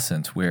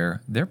adolescence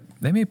where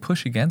they may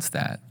push against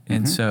that.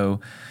 And so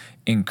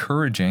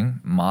encouraging,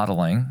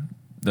 modeling,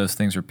 those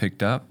things are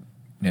picked up,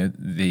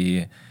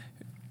 the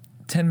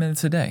 10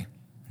 minutes a day.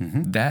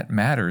 That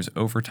matters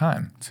over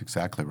time. That's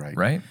exactly right.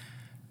 Right?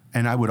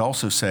 And I would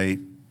also say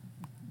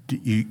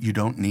you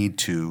don't need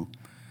to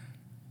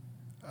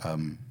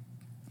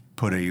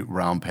put a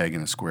round peg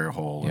in a square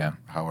hole, or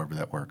however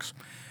that works,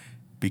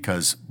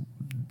 because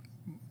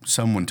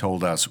someone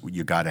told us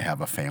you got to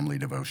have a family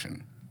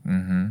devotion.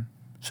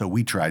 So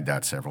we tried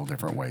that several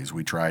different ways.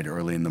 We tried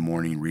early in the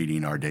morning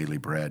reading our daily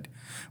bread.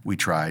 We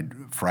tried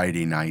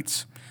Friday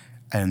nights,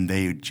 and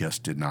they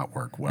just did not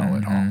work well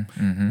at all.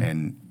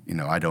 And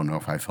I don't know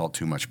if I felt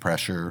too much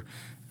pressure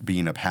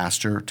being a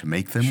pastor to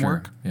make them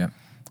work.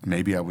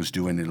 Maybe I was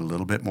doing it a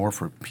little bit more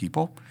for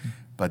people,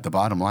 but the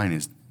bottom line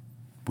is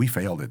we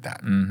failed at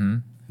that.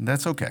 And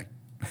that's okay.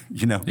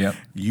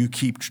 You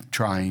keep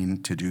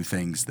trying to do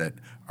things that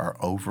are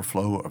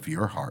overflow of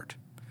your heart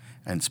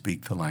and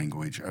speak the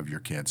language of your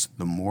kids.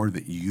 The more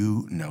that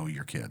you know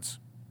your kids,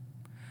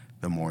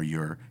 the more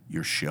you're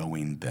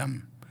showing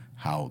them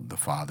how the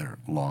Father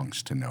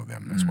longs to know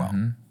them as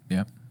well.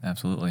 Yep,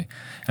 absolutely.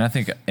 And I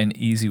think an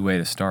easy way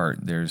to start,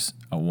 there's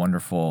a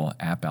wonderful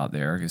app out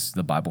there. It's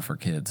the Bible for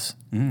Kids.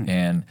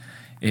 And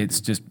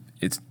it's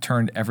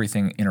turned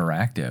everything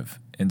interactive.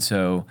 And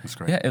so,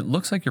 it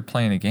looks like you're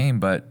playing a game,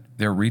 but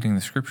they're reading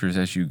the scriptures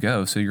as you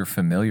go. So you're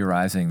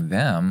familiarizing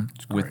them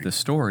with the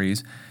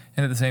stories.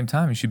 And at the same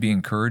time, you should be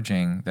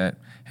encouraging that,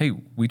 hey,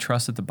 we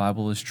trust that the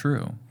Bible is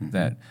true,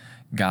 that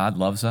God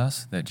loves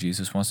us, that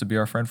Jesus wants to be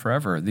our friend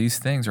forever. These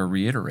things are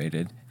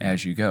reiterated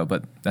as you go,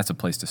 but that's a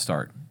place to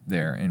start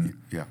there. And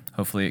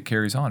hopefully it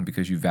carries on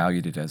because you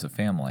valued it as a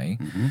family,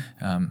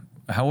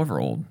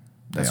 however old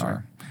they are.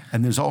 Right.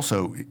 And there's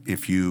also,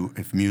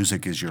 if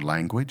music is your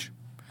language,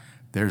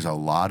 there's a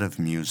lot of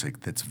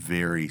music that's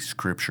very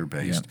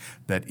scripture-based,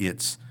 that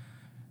it's,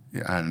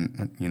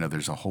 and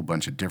there's a whole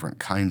bunch of different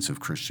kinds of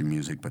Christian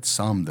music, but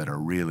some that are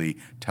really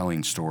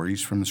telling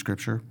stories from the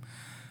scripture.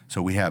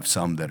 So we have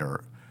some that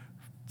are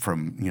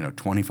from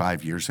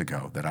 25 years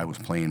ago that I was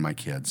playing my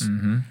kids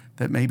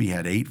that maybe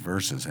had 8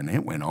 verses, and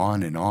it went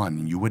on,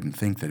 and you wouldn't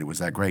think that it was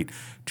that great.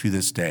 To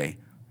this day,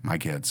 my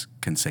kids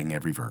can sing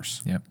every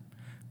verse.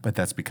 But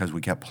that's because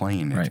we kept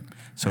playing it.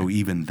 So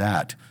even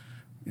that,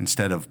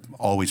 instead of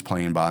always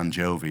playing Bon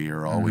Jovi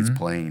or always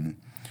playing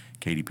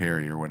Katy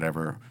Perry or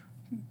whatever,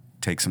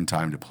 take some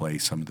time to play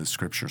some of the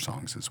scripture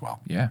songs as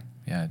well. Yeah,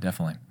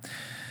 definitely.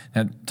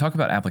 Now, talk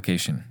about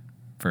application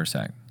for a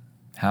sec.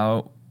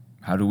 How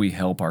do we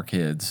help our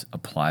kids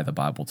apply the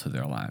Bible to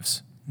their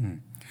lives?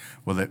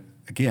 Well,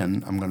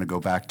 again, I'm going to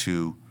go back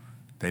to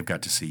they've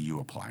got to see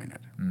you applying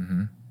it.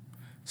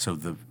 So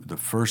the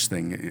first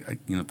thing,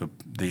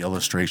 the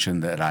illustration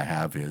that I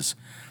have is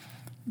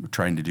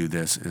trying to do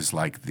this is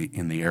like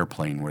in the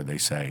airplane where they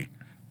say,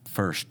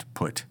 first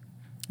put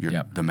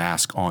the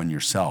mask on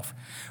yourself,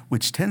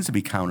 which tends to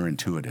be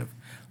counterintuitive.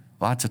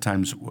 Lots of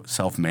times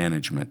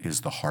self-management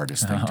is the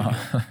hardest thing to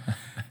do.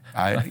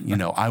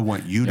 I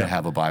want you to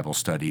have a Bible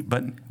study,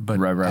 but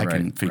I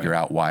can figure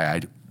out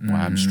why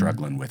I'm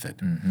struggling with it.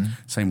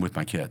 Same with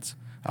my kids.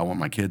 I want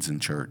my kids in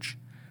church,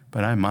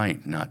 but I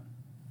might not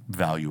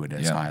value it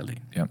as highly.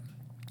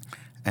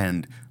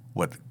 And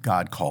what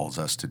God calls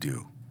us to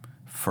do,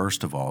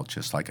 first of all,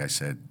 just like I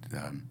said,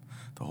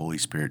 the Holy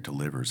Spirit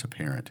delivers a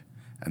parent,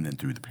 and then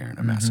through the parent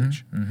a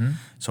message.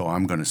 So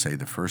I'm going to say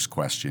the first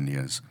question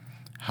is,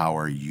 how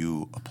are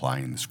you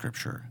applying the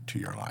Scripture to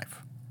your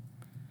life?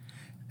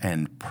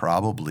 And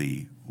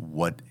probably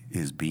what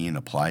is being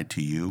applied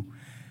to you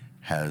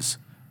has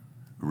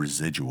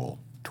residual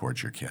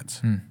towards your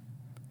kids.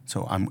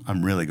 So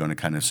I'm really going to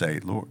kind of say,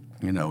 Lord,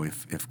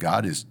 if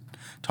God is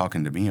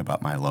talking to me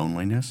about my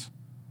loneliness,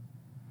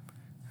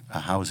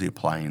 how is he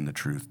applying the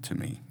truth to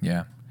me?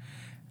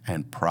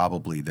 And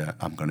probably that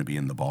I'm going to be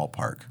in the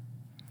ballpark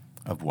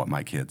of what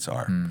my kids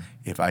are.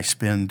 If I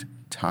spend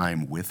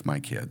time with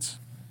my kids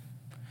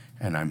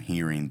and I'm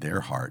hearing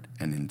their heart,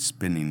 and in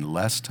spending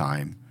less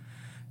time,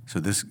 so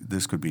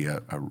this could be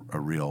a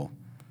real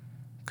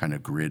kind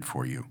of grid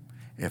for you.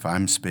 If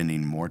I'm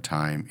spending more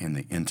time in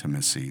the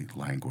intimacy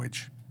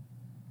language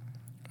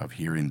of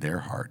hearing their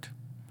heart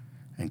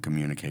and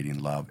communicating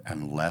love,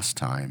 and less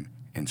time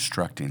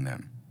instructing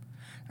them,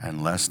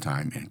 and less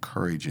time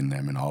encouraging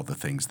them in all the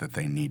things that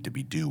they need to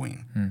be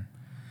doing,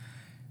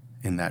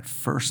 in that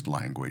first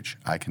language,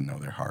 I can know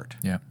their heart.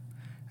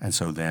 And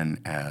so then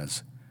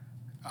as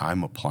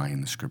I'm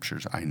applying the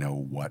Scriptures, I know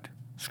what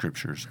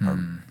Scriptures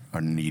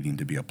are needing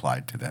to be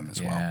applied to them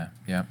as well.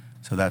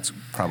 So that's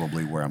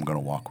probably where I'm going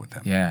to walk with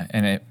them.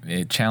 And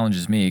it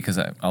challenges me because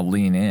I'll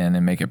lean in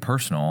and make it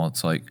personal.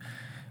 It's like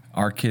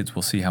our kids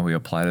will see how we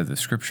apply to the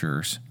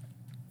Scriptures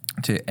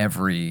to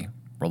every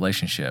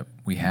relationship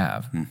we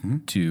have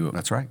to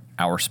That's right.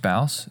 our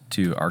spouse,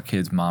 to our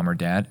kids' mom or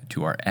dad,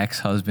 to our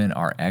ex-husband,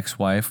 our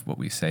ex-wife, what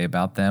we say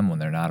about them when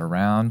they're not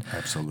around,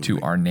 Absolutely. to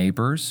our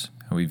neighbors,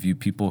 how we view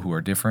people who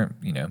are different,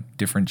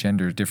 different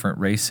genders, different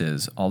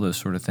races, all those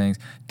sort of things,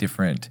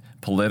 different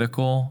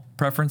political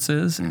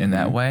preferences in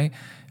that way.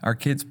 Our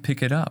kids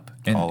pick it up.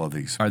 And all of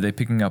these. Are they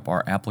picking up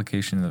our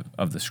application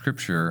of the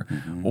scripture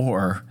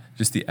or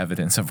just the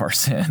evidence of our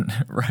sin,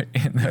 right,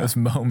 in those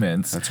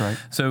moments? That's right.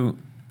 So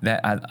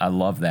that I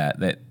love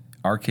that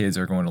our kids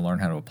are going to learn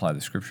how to apply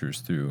the scriptures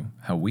through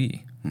how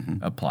we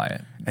apply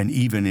it. And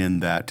even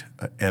in that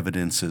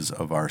evidences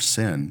of our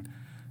sin,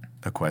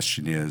 the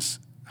question is,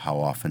 how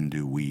often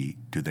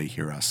do they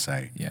hear us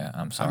say, Yeah,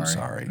 I'm sorry. I'm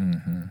sorry.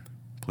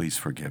 Please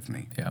forgive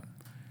me. Yeah.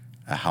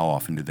 How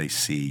often do they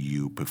see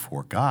you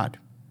before God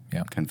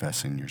Yeah.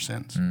 confessing your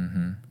sins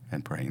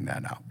and praying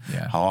that out?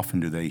 Yeah. How often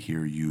do they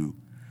hear you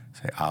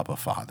say, Abba,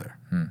 Father,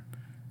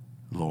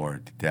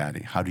 Lord,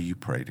 Daddy? How do you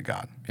pray to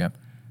God? Yep.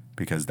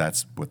 Because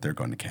that's what they're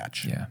going to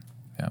catch. Yeah.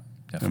 Yeah.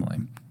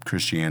 Definitely.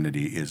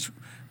 Christianity is,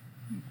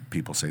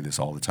 people say this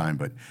all the time,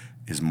 but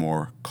is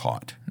more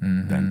caught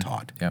than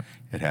taught. Yep.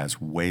 It has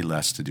way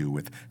less to do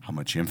with how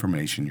much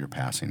information you're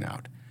passing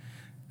out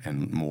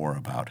and more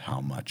about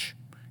how much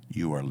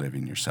you are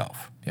living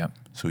yourself. Yep.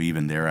 So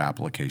even their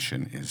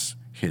application is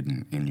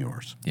hidden in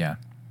yours. Yeah.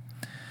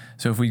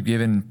 So if we've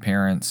given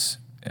parents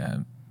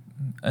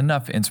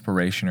enough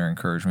inspiration or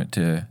encouragement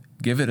to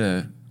give it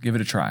a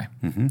try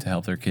to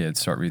help their kids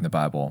start reading the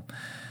Bible,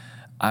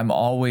 I'm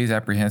always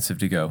apprehensive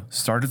to go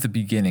start at the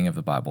beginning of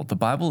the Bible. The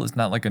Bible is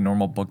not like a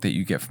normal book that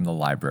you get from the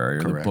library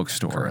or the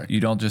bookstore. Correct. You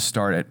don't just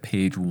start at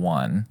page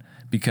 1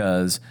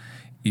 because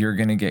you're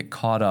going to get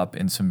caught up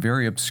in some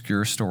very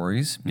obscure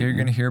stories. You're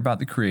going to hear about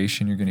the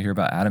creation. You're going to hear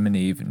about Adam and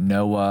Eve,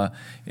 Noah,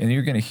 and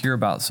you're going to hear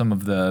about some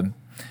of the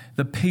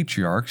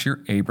patriarchs,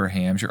 your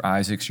Abrahams, your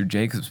Isaacs, your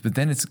Jacobs, but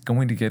then it's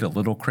going to get a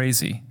little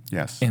crazy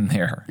in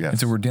there. Yes. And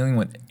so we're dealing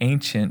with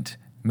ancient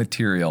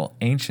material,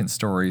 ancient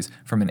stories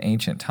from an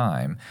ancient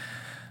time.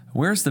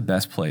 Where's the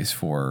best place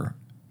for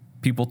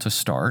people to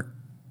start?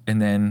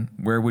 And then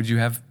where would you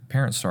have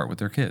parents start with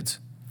their kids?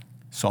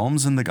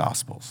 Psalms and the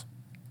Gospels.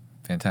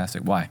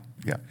 Fantastic. Why?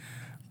 Yeah.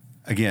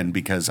 Again,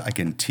 because I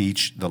can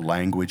teach the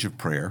language of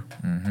prayer.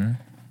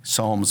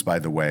 Psalms, by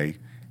the way,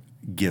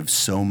 give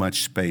so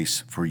much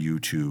space for you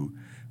to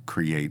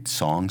create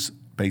songs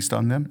based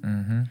on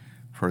them,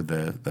 for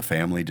the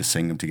family to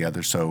sing them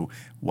together. So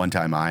one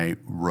time I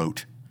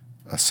wrote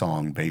a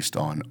song based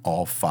on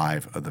all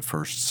 5 of the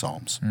first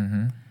Psalms.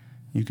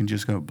 You can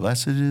just go,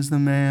 blessed is the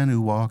man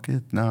who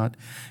walketh not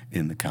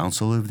in the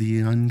counsel of the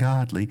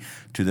ungodly.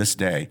 To this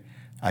day,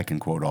 I can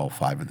quote all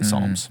 5 of the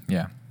Psalms.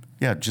 Yeah.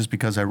 Yeah, just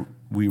because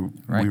we were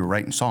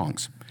writing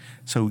songs.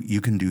 So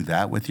you can do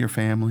that with your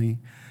family.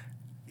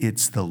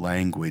 It's the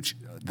language,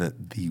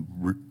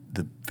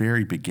 the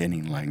very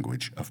beginning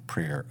language of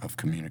prayer, of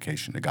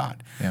communication to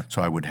God. Yeah.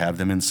 So I would have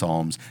them in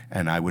Psalms,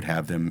 and I would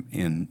have them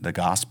in the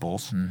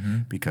Gospels,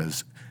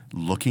 because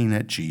looking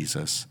at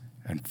Jesus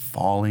and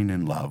falling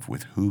in love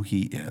with who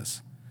he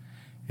is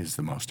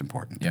the most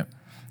important. Yep.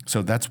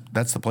 So that's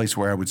the place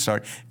where I would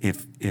start.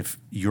 If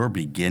you're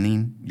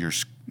beginning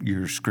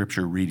your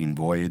scripture reading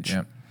voyage,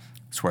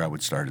 that's where I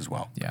would start as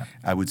well. Yeah.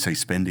 I would say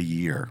spend a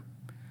year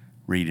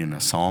reading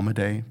a psalm a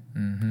day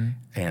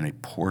and a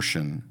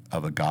portion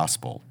of a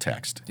gospel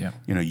text. Yeah.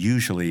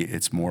 Usually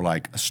it's more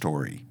like a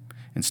story.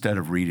 Instead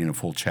of reading a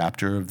full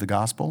chapter of the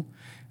gospel,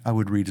 I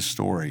would read a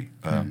story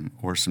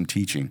or some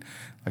teaching.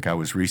 Like I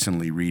was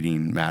recently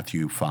reading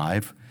Matthew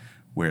 5,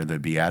 where the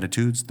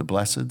Beatitudes, the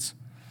Blesseds,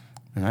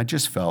 and I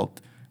just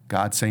felt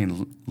God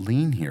saying,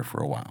 lean here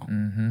for a while,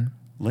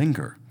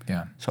 linger.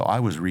 Yeah. So I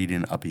was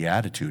reading a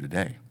Beatitude a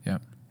day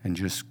Yep. and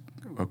just,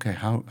 okay,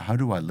 how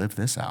do I live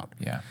this out?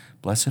 Yeah.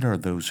 Blessed are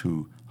those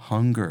who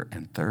hunger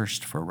and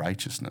thirst for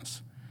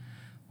righteousness.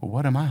 Well,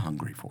 what am I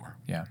hungry for?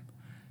 Yeah.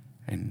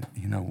 And,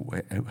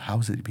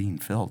 how's it being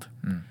filled?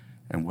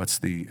 And what's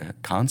the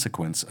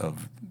consequence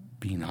of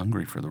being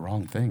hungry for the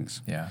wrong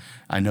things? Yeah.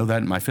 I know that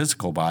in my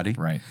physical body.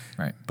 Right.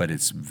 But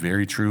it's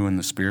very true in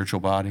the spiritual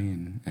body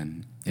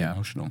and the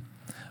emotional.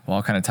 Well,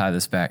 I'll kind of tie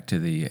this back to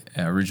the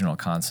original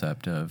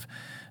concept of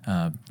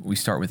we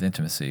start with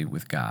intimacy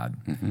with God.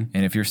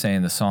 And if you're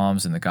saying the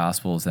Psalms and the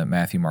Gospels that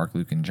Matthew, Mark,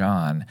 Luke, and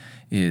John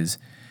is,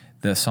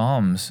 the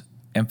Psalms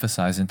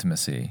emphasize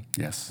intimacy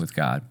with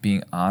God,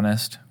 being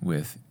honest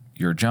with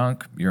your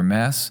junk, your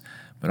mess,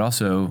 but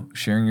also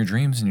sharing your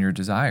dreams and your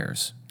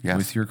desires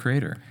with your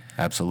Creator.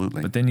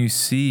 Absolutely. But then you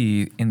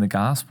see in the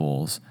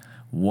Gospels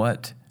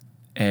what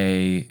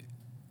a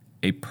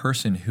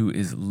person who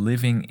is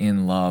living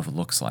in love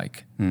looks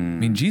like. I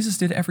mean, Jesus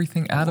did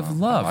everything out of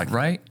love,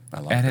 right?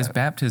 At his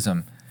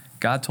baptism,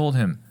 God told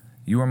him,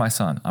 "You are my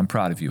son. I'm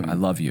proud of you. I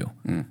love you."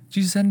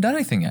 Jesus hadn't done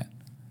anything yet.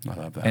 I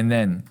love that. And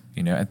then,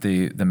 at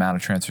the Mount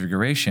of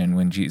Transfiguration,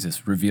 when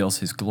Jesus reveals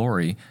his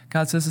glory,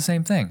 God says the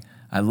same thing.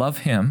 I love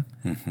him.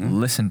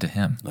 Listen to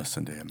him.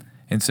 Listen to him.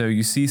 And so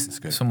you see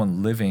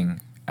someone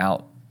living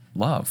out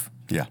love.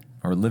 Yeah.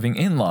 or living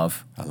in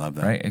love. I love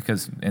that. Right?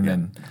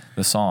 Then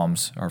the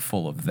Psalms are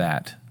full of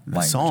that The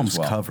language Psalms as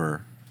well.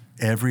 cover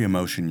every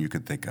emotion you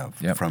could think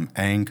of, Yep. from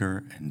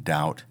anger and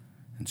doubt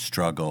and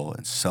struggle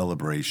and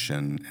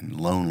celebration and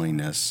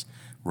loneliness,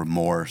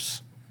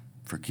 remorse,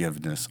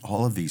 forgiveness.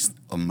 All of these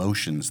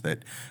emotions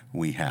that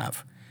we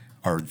have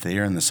are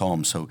there in the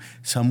Psalms. So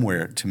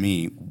somewhere, to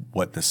me,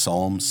 what the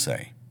Psalms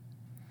say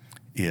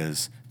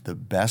is the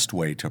best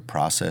way to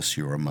process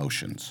your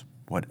emotions,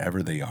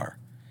 whatever they are,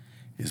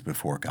 is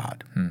before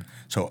God.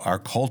 So our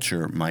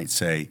culture might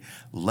say,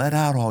 let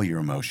out all your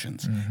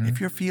emotions. If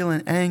you're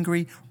feeling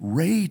angry,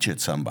 rage at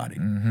somebody.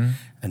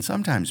 And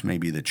sometimes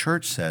maybe the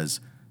church says,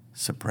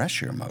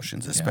 suppress your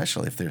emotions,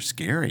 especially if they're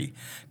scary.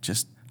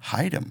 Just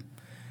hide them.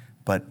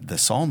 But the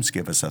Psalms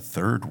give us a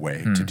third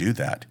way to do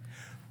that.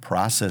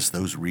 Process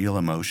those real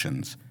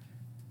emotions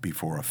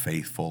before a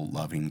faithful,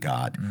 loving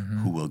God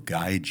who will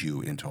guide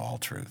you into all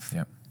truth.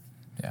 Yep.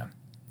 Yeah,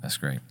 that's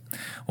great.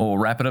 Well, we'll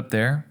wrap it up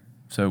there.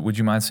 So would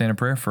you mind saying a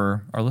prayer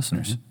for our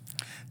listeners?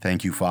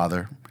 Thank you,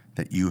 Father,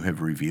 that you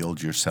have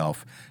revealed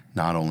yourself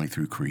not only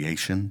through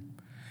creation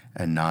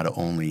and not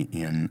only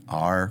in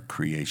our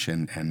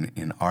creation and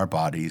in our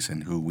bodies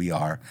and who we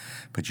are,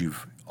 but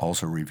you've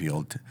also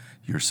revealed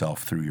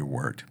yourself through your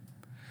word.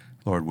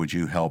 Lord, would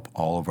you help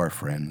all of our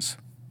friends?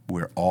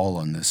 We're all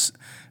on this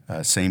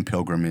same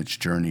pilgrimage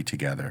journey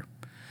together.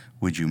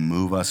 Would you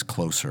move us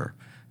closer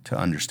to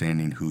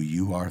understanding who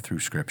you are through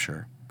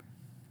Scripture,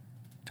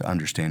 to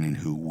understanding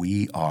who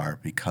we are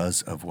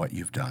because of what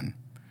you've done,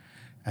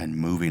 and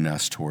moving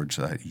us towards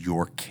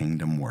your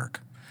kingdom work,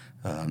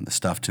 the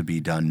stuff to be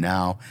done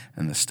now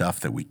and the stuff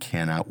that we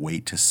cannot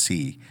wait to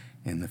see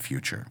in the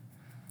future.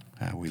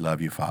 We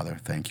love you, Father.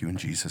 Thank you in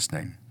Jesus'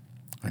 name.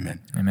 Amen.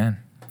 Amen.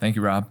 Thank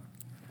you, Rob.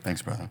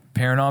 Thanks, brother.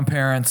 Parent on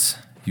Parents,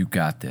 you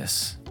got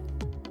this.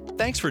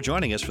 Thanks for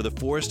joining us for the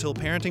Forest Hill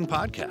Parenting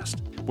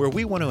Podcast, where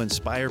we want to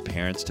inspire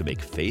parents to make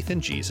faith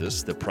in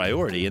Jesus the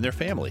priority in their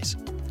families.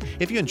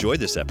 If you enjoyed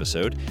this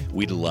episode,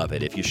 we'd love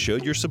it if you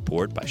showed your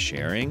support by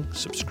sharing,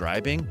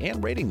 subscribing,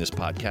 and rating this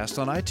podcast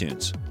on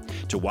iTunes.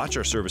 To watch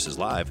our services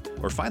live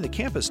or find the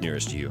campus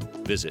nearest you,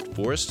 visit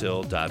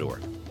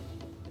foresthill.org.